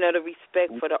 the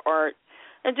respect for the art,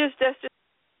 and that's just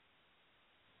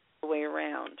the way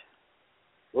around.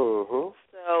 Mm-hmm.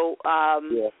 So,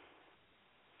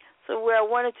 so where I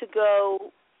wanted to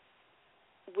go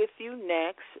with you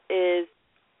next is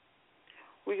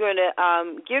we're going to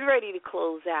get ready to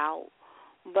close out,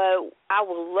 but I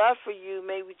would love for you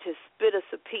maybe to spit us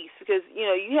a piece because,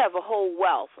 you have a whole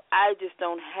wealth. I just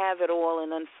don't have it all,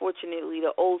 and unfortunately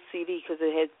the old CD, because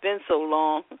it has been so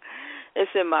long,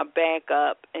 it's in my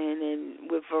backup, and then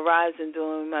with Verizon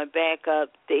doing my backup,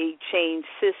 they changed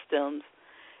systems,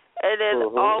 and then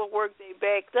all the work they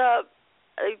backed up,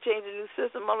 they changed a new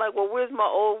system. I'm like, well, where's my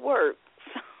old work?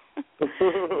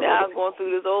 Now I'm going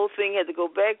through this old thing, had to go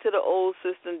back to the old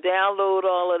system, download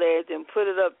all of that, then put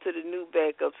it up to the new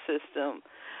backup system.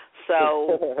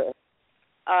 So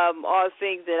all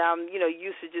things that I'm,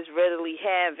 used to just readily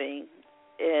having.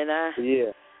 And I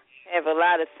have a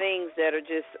lot of things that are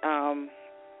just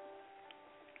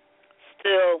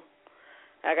still,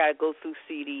 I got to go through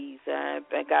CDs.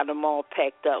 I got them all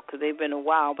packed up because they've been a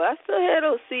while, but I still have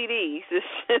those CDs. It's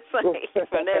just like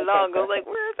from that long ago, like,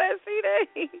 where's that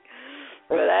CD?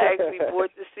 But I actually bought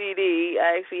the CD.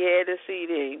 I actually had the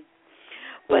CD.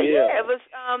 But it was,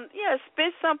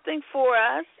 spit something for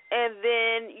us, and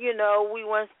then, we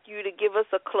want you to give us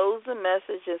a closing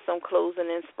message and some closing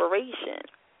inspiration.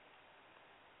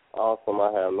 Awesome.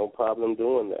 I have no problem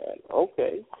doing that.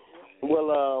 Okay.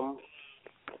 Well,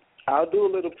 I'll do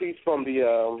a little piece from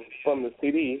the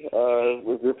CD.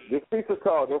 This piece is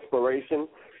called Inspiration,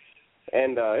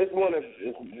 and it's one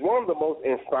of the most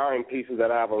inspiring pieces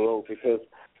that I ever wrote because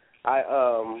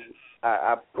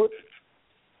I put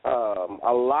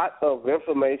a lot of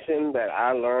information that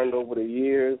I learned over the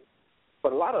years,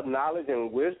 but a lot of knowledge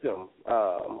and wisdom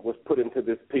was put into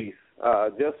this piece.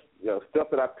 Just stuff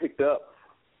that I picked up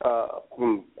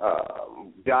from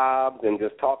jobs and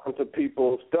just talking to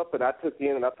people, stuff that I took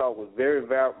in and I thought was very,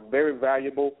 very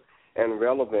valuable and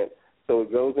relevant. So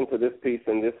it goes into this piece,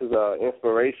 and this is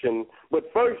inspiration. But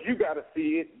first, you got to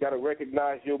see it, got to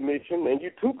recognize your mission, and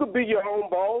you too could be your own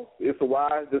boss. It's a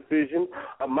wise decision.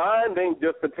 A mind ain't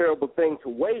just a terrible thing to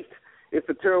waste. It's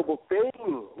a terrible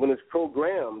thing when it's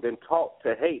programmed and taught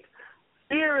to hate.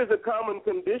 Fear is a common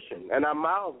condition, and our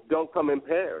mouths don't come in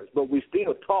pairs, but we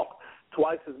still talk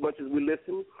twice as much as we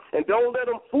listen. And don't let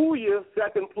them fool you.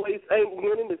 Second place ain't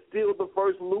winning. It's still the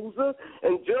first loser.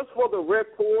 And just for the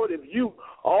record, if you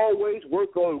always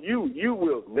work on you, you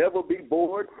will never be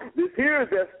bored. This here is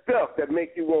that stuff that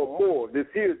make you want more. This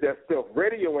here is that stuff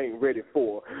radio ain't ready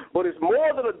for. But it's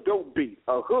more than a dope beat,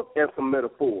 a hook, and some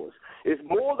metaphors. It's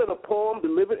more than a poem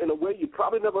delivered in a way you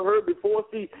probably never heard before.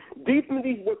 See, deep in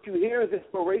what you hear is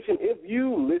inspiration if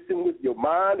you listen with your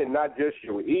mind and not just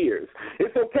your ears.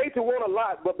 It's okay to want a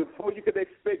lot, but before you can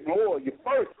expect more, you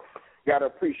first got to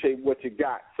appreciate what you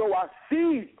got. So I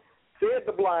see, said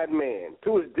the blind man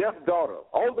to his deaf daughter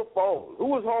on the phone, who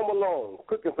was home alone,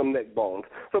 cooking some neck bones.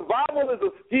 Survival is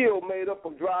a skill made up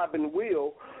of drive and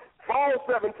will. Fall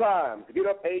 7 times, get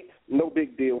up 8, no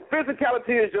big deal.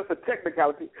 Physicality is just a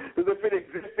technicality, because if it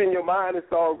exists in your mind,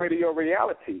 it's already a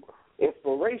reality.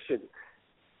 Inspiration.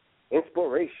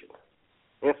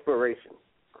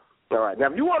 All right,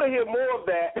 now if you want to hear more of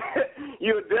that,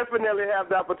 you'll definitely have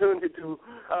the opportunity to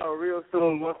real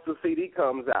soon once the CD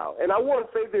comes out. And I want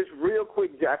to say this real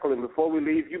quick, Jacqueline, before we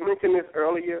leave. You mentioned this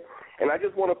earlier, and I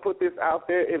just want to put this out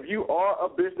there. If you are a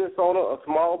business owner, a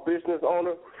small business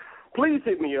owner, please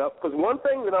hit me up, because one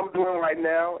thing that I'm doing right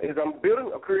now is I'm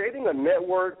creating a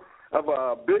network of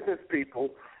business people,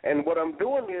 and what I'm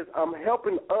doing is I'm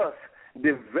helping us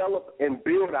develop and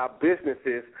build our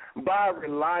businesses by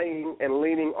relying and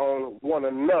leaning on one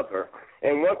another.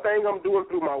 And one thing I'm doing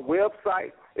through my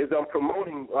website is I'm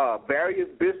promoting various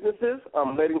businesses.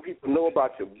 I'm letting people know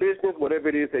about your business, whatever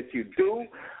it is that you do.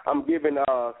 I'm giving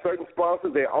certain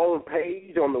sponsors their own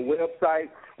page on the website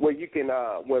where you can,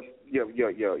 with your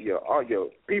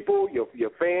people,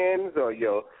 your fans, or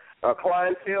your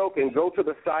clientele can go to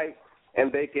the site and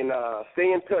they can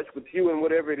stay in touch with you and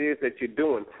whatever it is that you're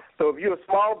doing. So if you're a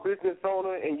small business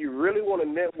owner and you really want to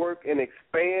network and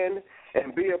expand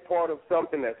and be a part of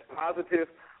something that's positive,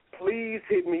 please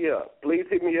hit me up. Please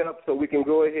hit me up so we can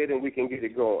go ahead and we can get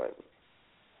it going.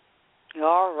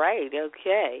 All right,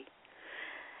 okay.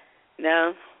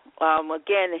 Now,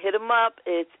 again, hit them up.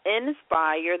 It's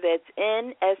Inspire. That's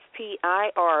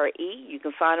Inspire. You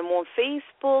can find them on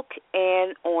Facebook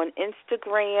and on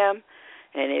Instagram.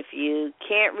 And if you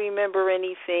can't remember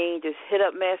anything, just hit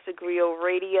up Master Griot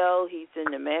Radio. He's in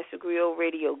the Master Griot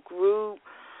Radio group.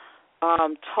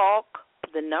 Talk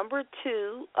the number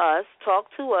 2, us,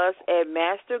 talk to us at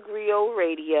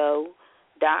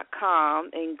mastergriotradio.com,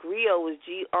 and Griot is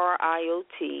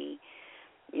Griot.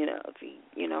 If you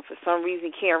for some reason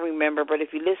you can't remember, but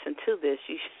if you listen to this,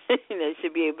 you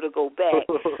should be able to go back.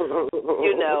 But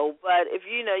if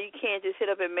you can't, just hit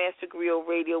up at Master Griot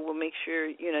Radio. We'll make sure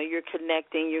you're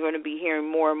connecting. You're going to be hearing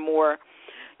more and more,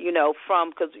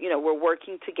 because we're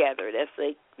working together. That's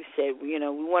like we said. We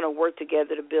want to work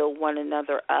together to build one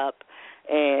another up,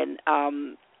 and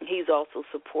he's also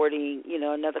supporting,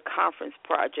 another conference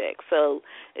project. So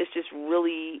it's just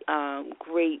really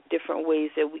great different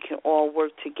ways that we can all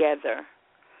work together.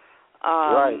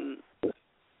 Right.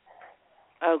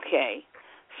 Okay.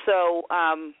 So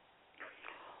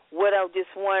what I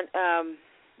just want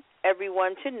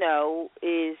everyone to know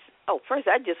is, first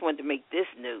I just wanted to make this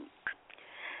note.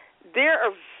 There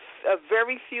are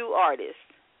very few artists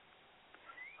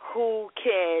who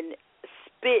can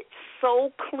spit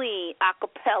so clean a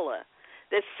cappella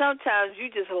that sometimes you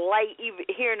just like even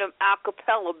hearing them a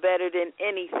cappella better than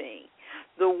anything.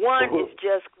 The one is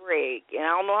Just Greg, and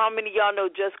I don't know how many of y'all know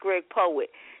Just Greg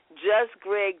Poet. Just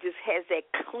Greg just has that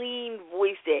clean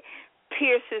voice that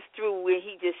pierces through when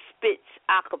he just spits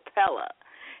a cappella.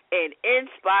 And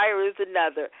Inspire is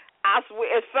another. I swear,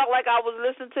 it felt like I was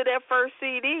listening to their first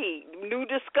CD, New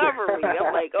Discovery. I'm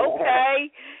like,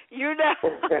 okay,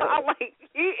 I'm like,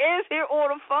 he is here on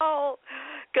the phone.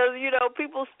 Because,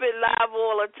 people spit live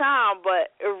all the time,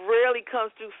 but it rarely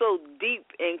comes through so deep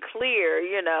and clear,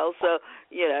 So,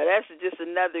 that's just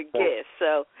another gift.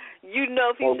 So,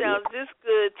 if he sounds this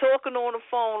good, talking on the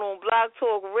phone on Blog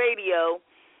Talk Radio,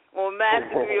 on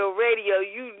Master Griot Radio,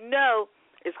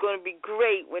 it's going to be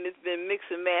great when it's been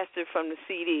mixed and mastered from the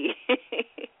CD.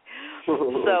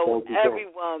 So,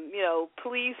 everyone,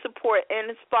 please support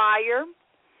Inspire.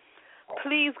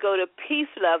 Please go to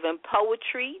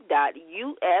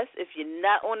peaceloveandpoetry.us. If you're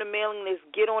not on the mailing list,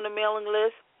 get on the mailing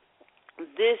list.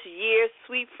 This year,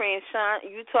 Sweet Franchon,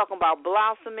 you talking about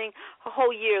blossoming, her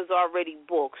whole year is already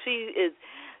booked. She is,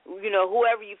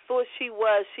 whoever you thought she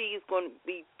was, she's going to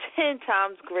be 10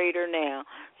 times greater now.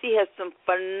 She has some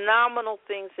phenomenal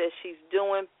things that she's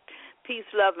doing. Peace,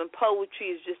 Love, and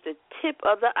Poetry is just the tip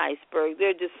of the iceberg.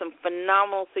 There are just some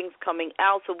phenomenal things coming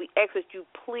out, so we ask that you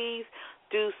please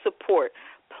do support.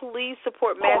 Please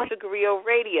support Master Griot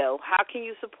Radio. How can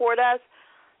you support us?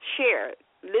 Share it.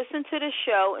 Listen to the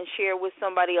show and share it with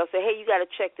somebody else. Say, hey, you got to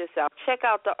check this out. Check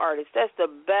out the artist. That's the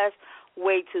best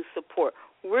way to support.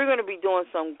 We're going to be doing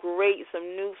some great,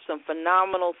 some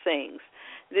phenomenal things.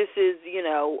 This is,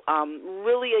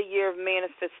 really a year of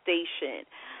manifestation.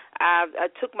 I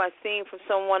took my theme from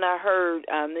someone I heard.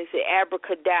 They say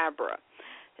abracadabra.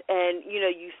 And,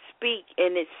 you speak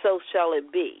and it so shall it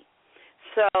be.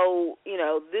 So,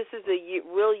 this is a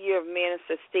real year of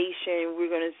manifestation. We're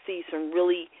going to see some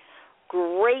really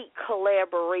great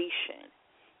collaboration.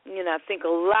 I think a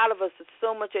lot of us are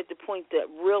so much at the point that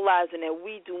realizing that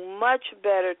we do much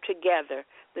better together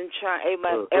than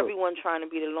everyone trying to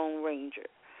be the Lone Ranger.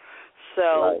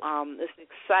 So it's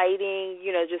exciting.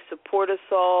 Just support us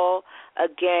all.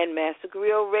 Again, Master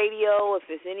Griot Radio. If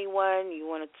there's anyone, you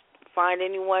want to find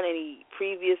anyone, any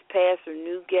previous, past, or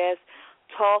new guests,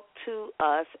 talk to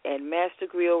us at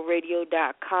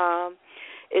mastergriotradio.com.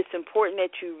 It's important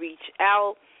that you reach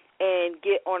out and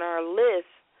get on our list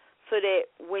so that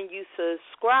when you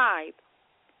subscribe,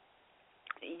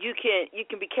 you can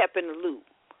be kept in the loop.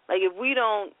 Like if we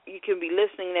don't, you can be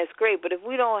listening, that's great. But if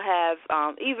we don't have,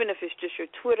 even if it's just your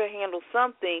Twitter handle,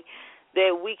 something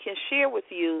that we can share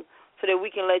with you so that we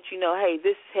can let you know, hey,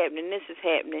 this is happening,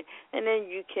 and then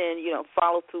you can,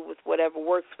 follow through with whatever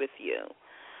works with you.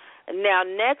 Now,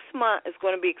 next month is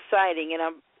going to be exciting,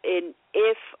 and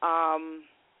if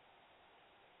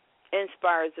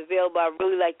Inspire is available, I'd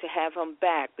really like to have him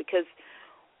back because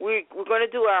we're going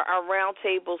to do our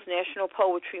roundtables, National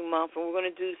Poetry Month, and we're going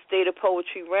to do State of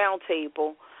Poetry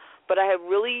Roundtable. But I have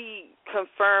really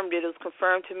confirmed it was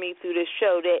confirmed to me through this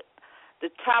show that the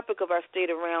topic of our State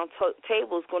of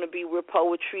Roundtable is going to be where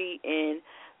poetry and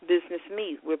business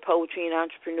meet, where poetry and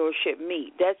entrepreneurship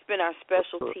meet. That's been our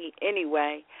specialty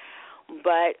anyway,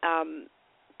 but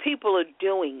people are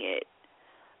doing it.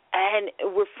 And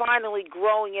we're finally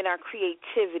growing in our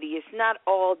creativity. It's not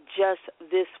all just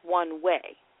this one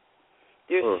way.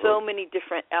 There's so many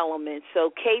different elements.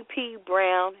 So KP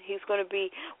Brown, KP is going to be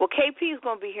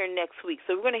here next week.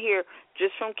 So we're going to hear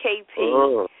just from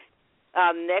KP.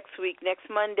 Next week, next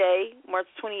Monday, March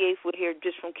 28th, we'll hear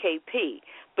just from KP.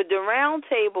 But the round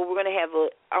table, we're going to have a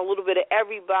little bit of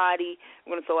everybody.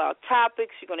 We're going to throw out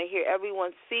topics. You're going to hear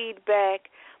everyone's feedback.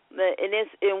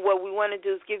 And what we want to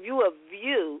do is give you a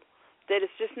view that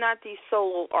it's just not these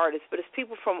solo artists, but it's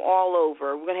people from all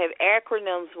over. We're going to have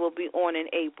Acronyms will be on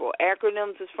in April.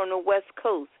 Acronyms is from the West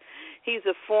Coast. He's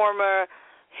a former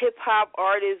hip-hop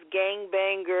artist,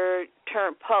 gangbanger,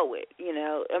 turned poet, you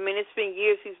know. I mean, it's been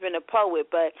years he's been a poet,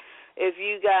 but if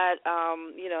you got,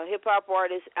 hip-hop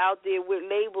artists out there with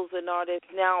labels and all that's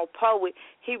now a poet,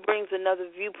 he brings another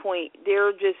viewpoint. There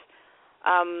are just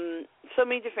so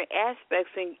many different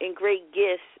aspects and great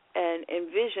gifts and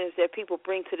visions that people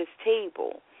bring to this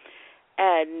table.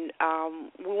 And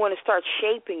we want to start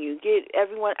shaping you, get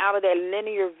everyone out of that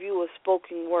linear view of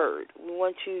spoken word. We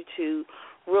want you to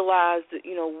realize that,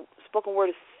 spoken word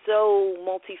is so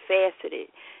multifaceted,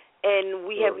 and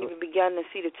we haven't even begun to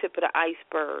see the tip of the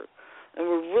iceberg. And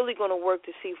we're really going to work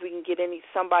to see if we can get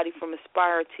somebody from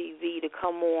Aspire TV to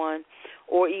come on,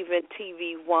 or even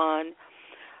TV One.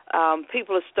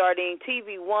 People are starting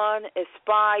TV One,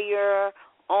 Aspire,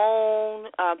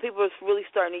 OWN. People are really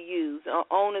starting to use.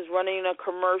 OWN is running a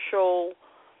commercial.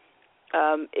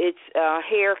 It's a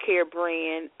hair care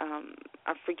brand.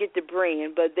 I forget the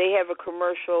brand, but they have a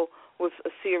commercial with a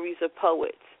series of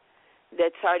poets.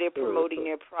 That's how they're promoting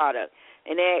their product.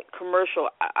 And that commercial,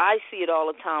 I see it all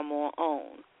the time on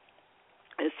OWN.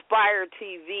 Aspire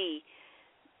TV,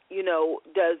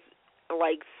 does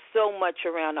like so much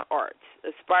around the arts.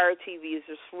 Aspire TV is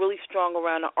just really strong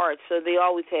around the arts, so they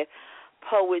always have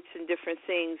poets and different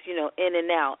things, in and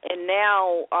out. And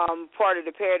now part of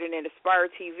the pattern that Aspire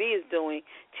TV is doing,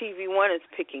 TV One is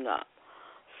picking up.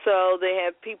 So they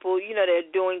have people, that are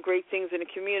doing great things in the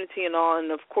community and all, and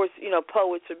of course,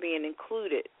 poets are being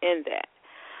included in that.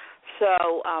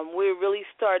 So we're really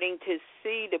starting to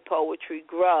see the poetry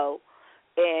grow,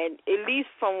 and at least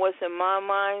from what's in my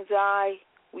mind's eye,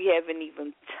 we haven't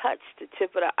even touched the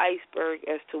tip of the iceberg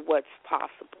as to what's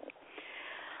possible.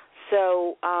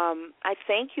 So I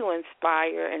thank you,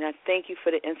 Inspire, and I thank you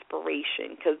for the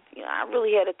inspiration, because I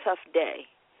really had a tough day.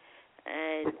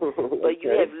 But you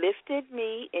have lifted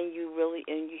me, and you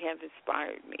have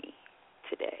inspired me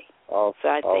today. Awesome. So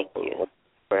I thank you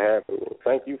for having me.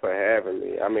 Thank you for having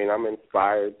me. I mean, I'm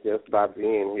inspired just by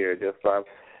being here, just by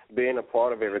being a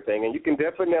part of everything, and you can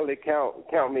definitely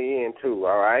count me in too.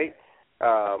 All right.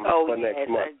 For next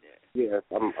month. Yes,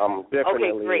 I'm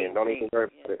definitely in. Don't even worry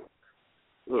about it.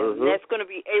 Mm-hmm. That's going to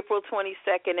be April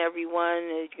 22nd, everyone.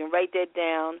 You can write that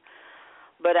down.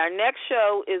 But our next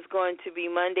show is going to be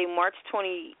Monday, March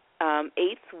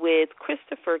 28th with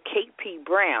Christopher KP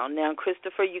Brown. Now,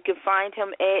 Christopher, you can find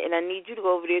him and I need you to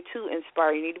go over there too,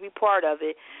 Inspire. You need to be part of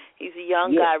it. He's a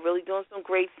young guy, really doing some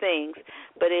great things.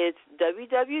 But it's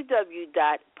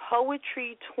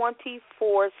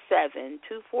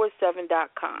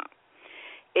www.poetry247.com.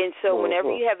 And so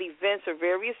whenever you have events or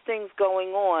various things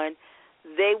going on,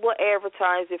 they will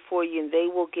advertise it for you, and they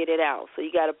will get it out. So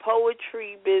you got a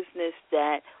poetry business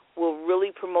that will really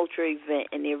promote your event,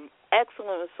 and they're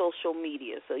excellent with social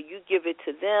media. So you give it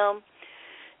to them.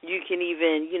 You can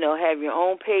even, have your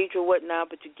own page or whatnot,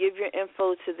 but you give your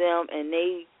info to them, and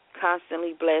they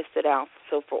constantly blast it out.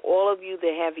 So for all of you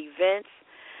that have events,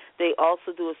 they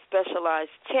also do a specialized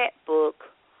chat book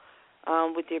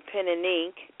with their pen and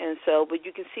ink. And so, but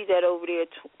you can see that over there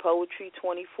at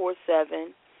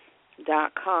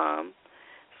Poetry247.com.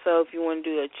 So if you want to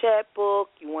do a chat book,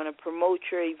 you want to promote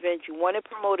your event, you want to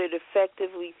promote it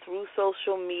effectively through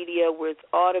social media where it's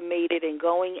automated and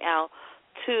going out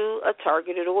to a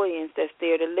targeted audience that's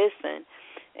there to listen.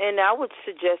 And I would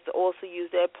suggest to also use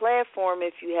that platform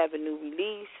if you have a new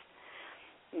release,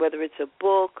 whether it's a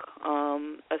book,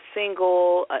 a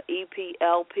single, a EP,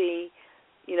 LP.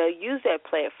 Use that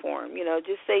platform.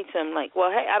 Just say to them, like,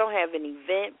 well, hey, I don't have an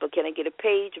event, but can I get a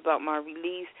page about my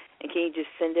release, and can you just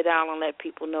send it out and let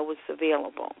people know it's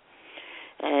available?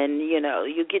 And,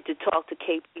 you get to talk to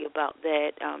KP about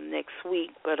that next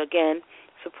week. But, again,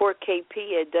 support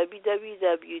KP at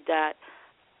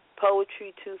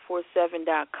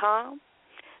www.poetry247.com,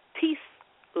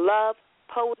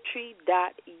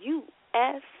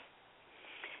 peacelovepoetry.us,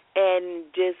 and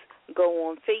just go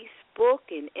on Facebook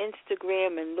and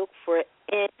Instagram and look for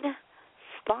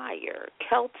Inspire,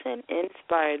 Kelton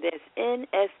Inspire. That's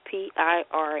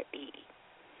Nspire.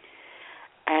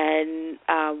 And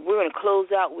we're going to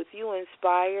close out with you,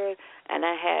 Inspire, and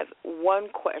I have one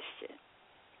question.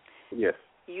 Yes.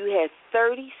 You have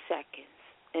 30 seconds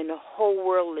and the whole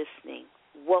world listening.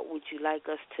 What would you like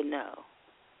us to know?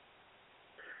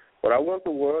 What I want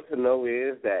the world to know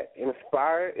is that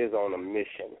Inspire is on a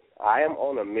mission. I am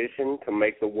on a mission to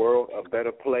make the world a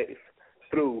better place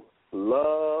through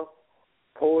love,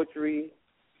 poetry,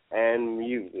 and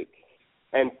music.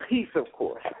 And peace, of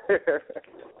course.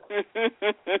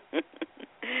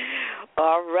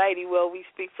 All righty. Well, we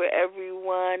speak for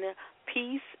everyone.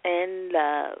 Peace and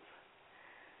love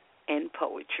and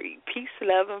poetry. Peace,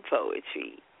 love, and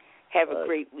poetry. Have a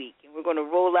great week. And we're going to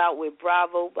roll out with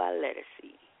Bravo by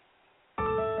Lettucey.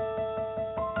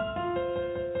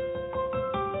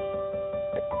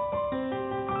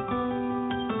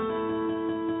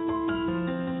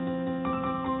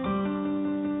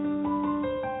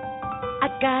 I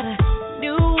got a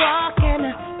new walk and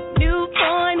a new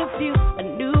point of view, a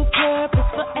new purpose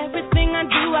for everything I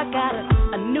do. I got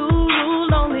a new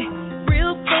rule, only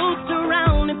real folks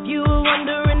around. If you were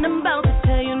wondering, I'm about to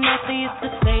tell you now. See, it's the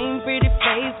same pretty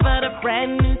face, but a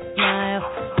brand new smile.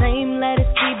 Same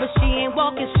Lettucey, but she ain't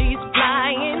walking, she's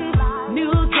flying. New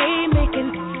day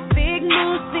making big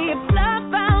moves. See, if love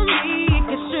found me, it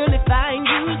could surely find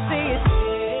you. See it.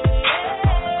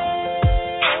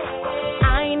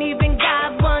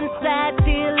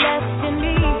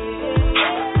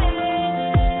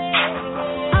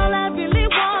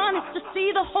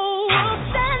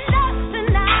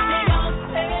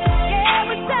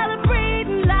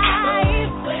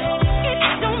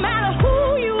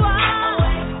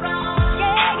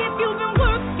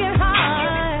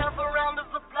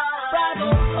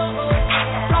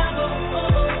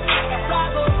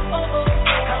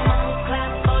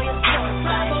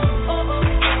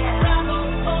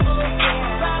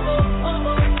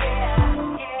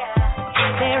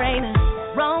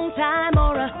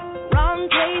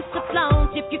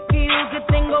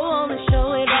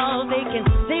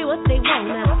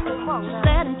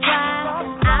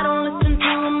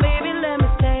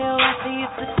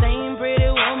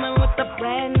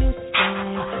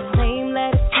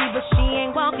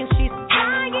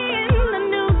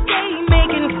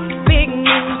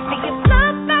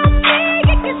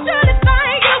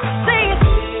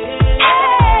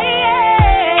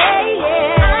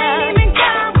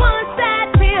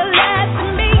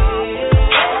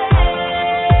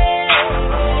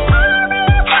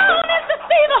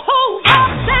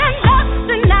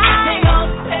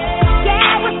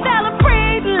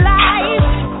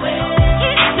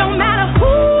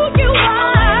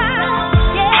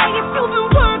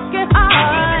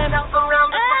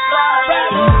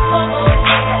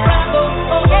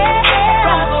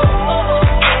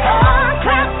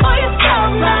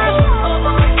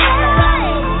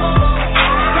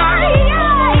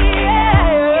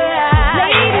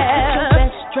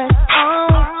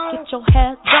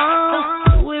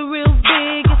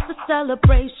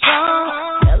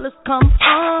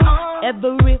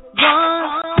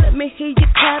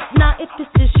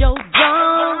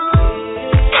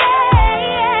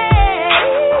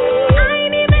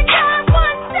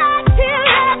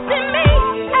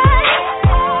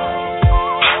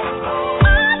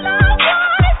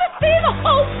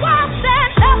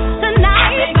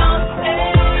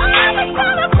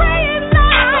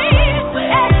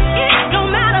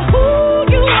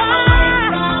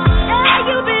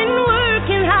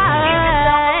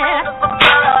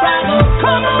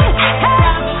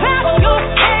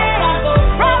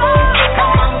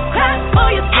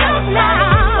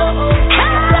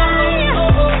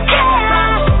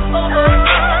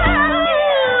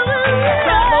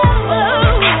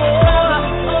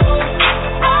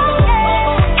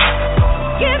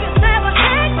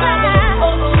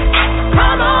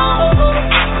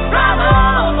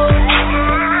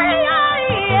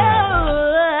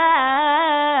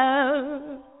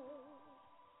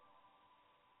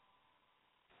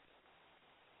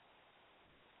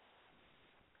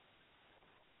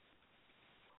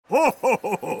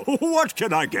 What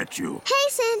can I get you? Hey,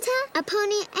 Santa. A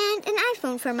pony and an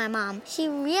iPhone for my mom. She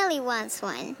really wants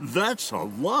one. That's a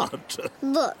lot.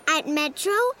 Look, at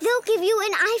Metro, they'll give you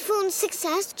an iPhone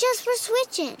 6S just for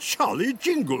switching. Charlie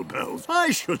Jingle Bells.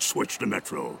 I should switch to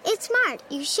Metro. It's smart.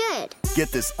 You should.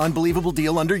 Get this unbelievable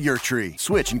deal under your tree.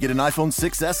 Switch and get an iPhone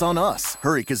 6S on us.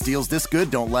 Hurry, because deals this good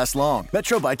don't last long.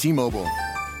 Metro by T-Mobile.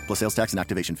 Plus sales tax and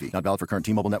activation fee. Not valid for current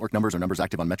T-Mobile network numbers or numbers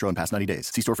active on Metro in past 90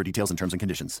 days. See store for details and terms and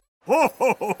conditions.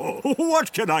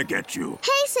 What can I get you?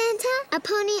 Hey, Santa. A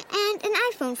pony and an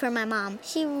iPhone for my mom.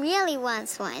 She really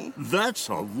wants one. That's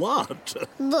a lot.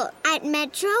 Look, at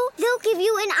Metro, they'll give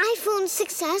you an iPhone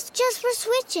 6S just for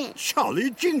switching.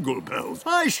 Charlie Jingle Bells.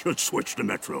 I should switch to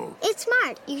Metro. It's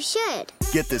smart. You should.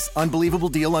 Get this unbelievable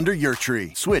deal under your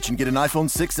tree. Switch and get an iPhone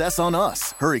 6S on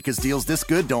us. Hurry, because deals this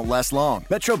good don't last long.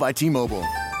 Metro by T-Mobile.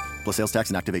 Plus sales tax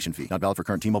and activation fee. Not valid for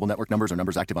current T-Mobile network numbers or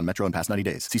numbers active on Metro in past 90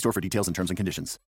 days. See store for details and terms and conditions.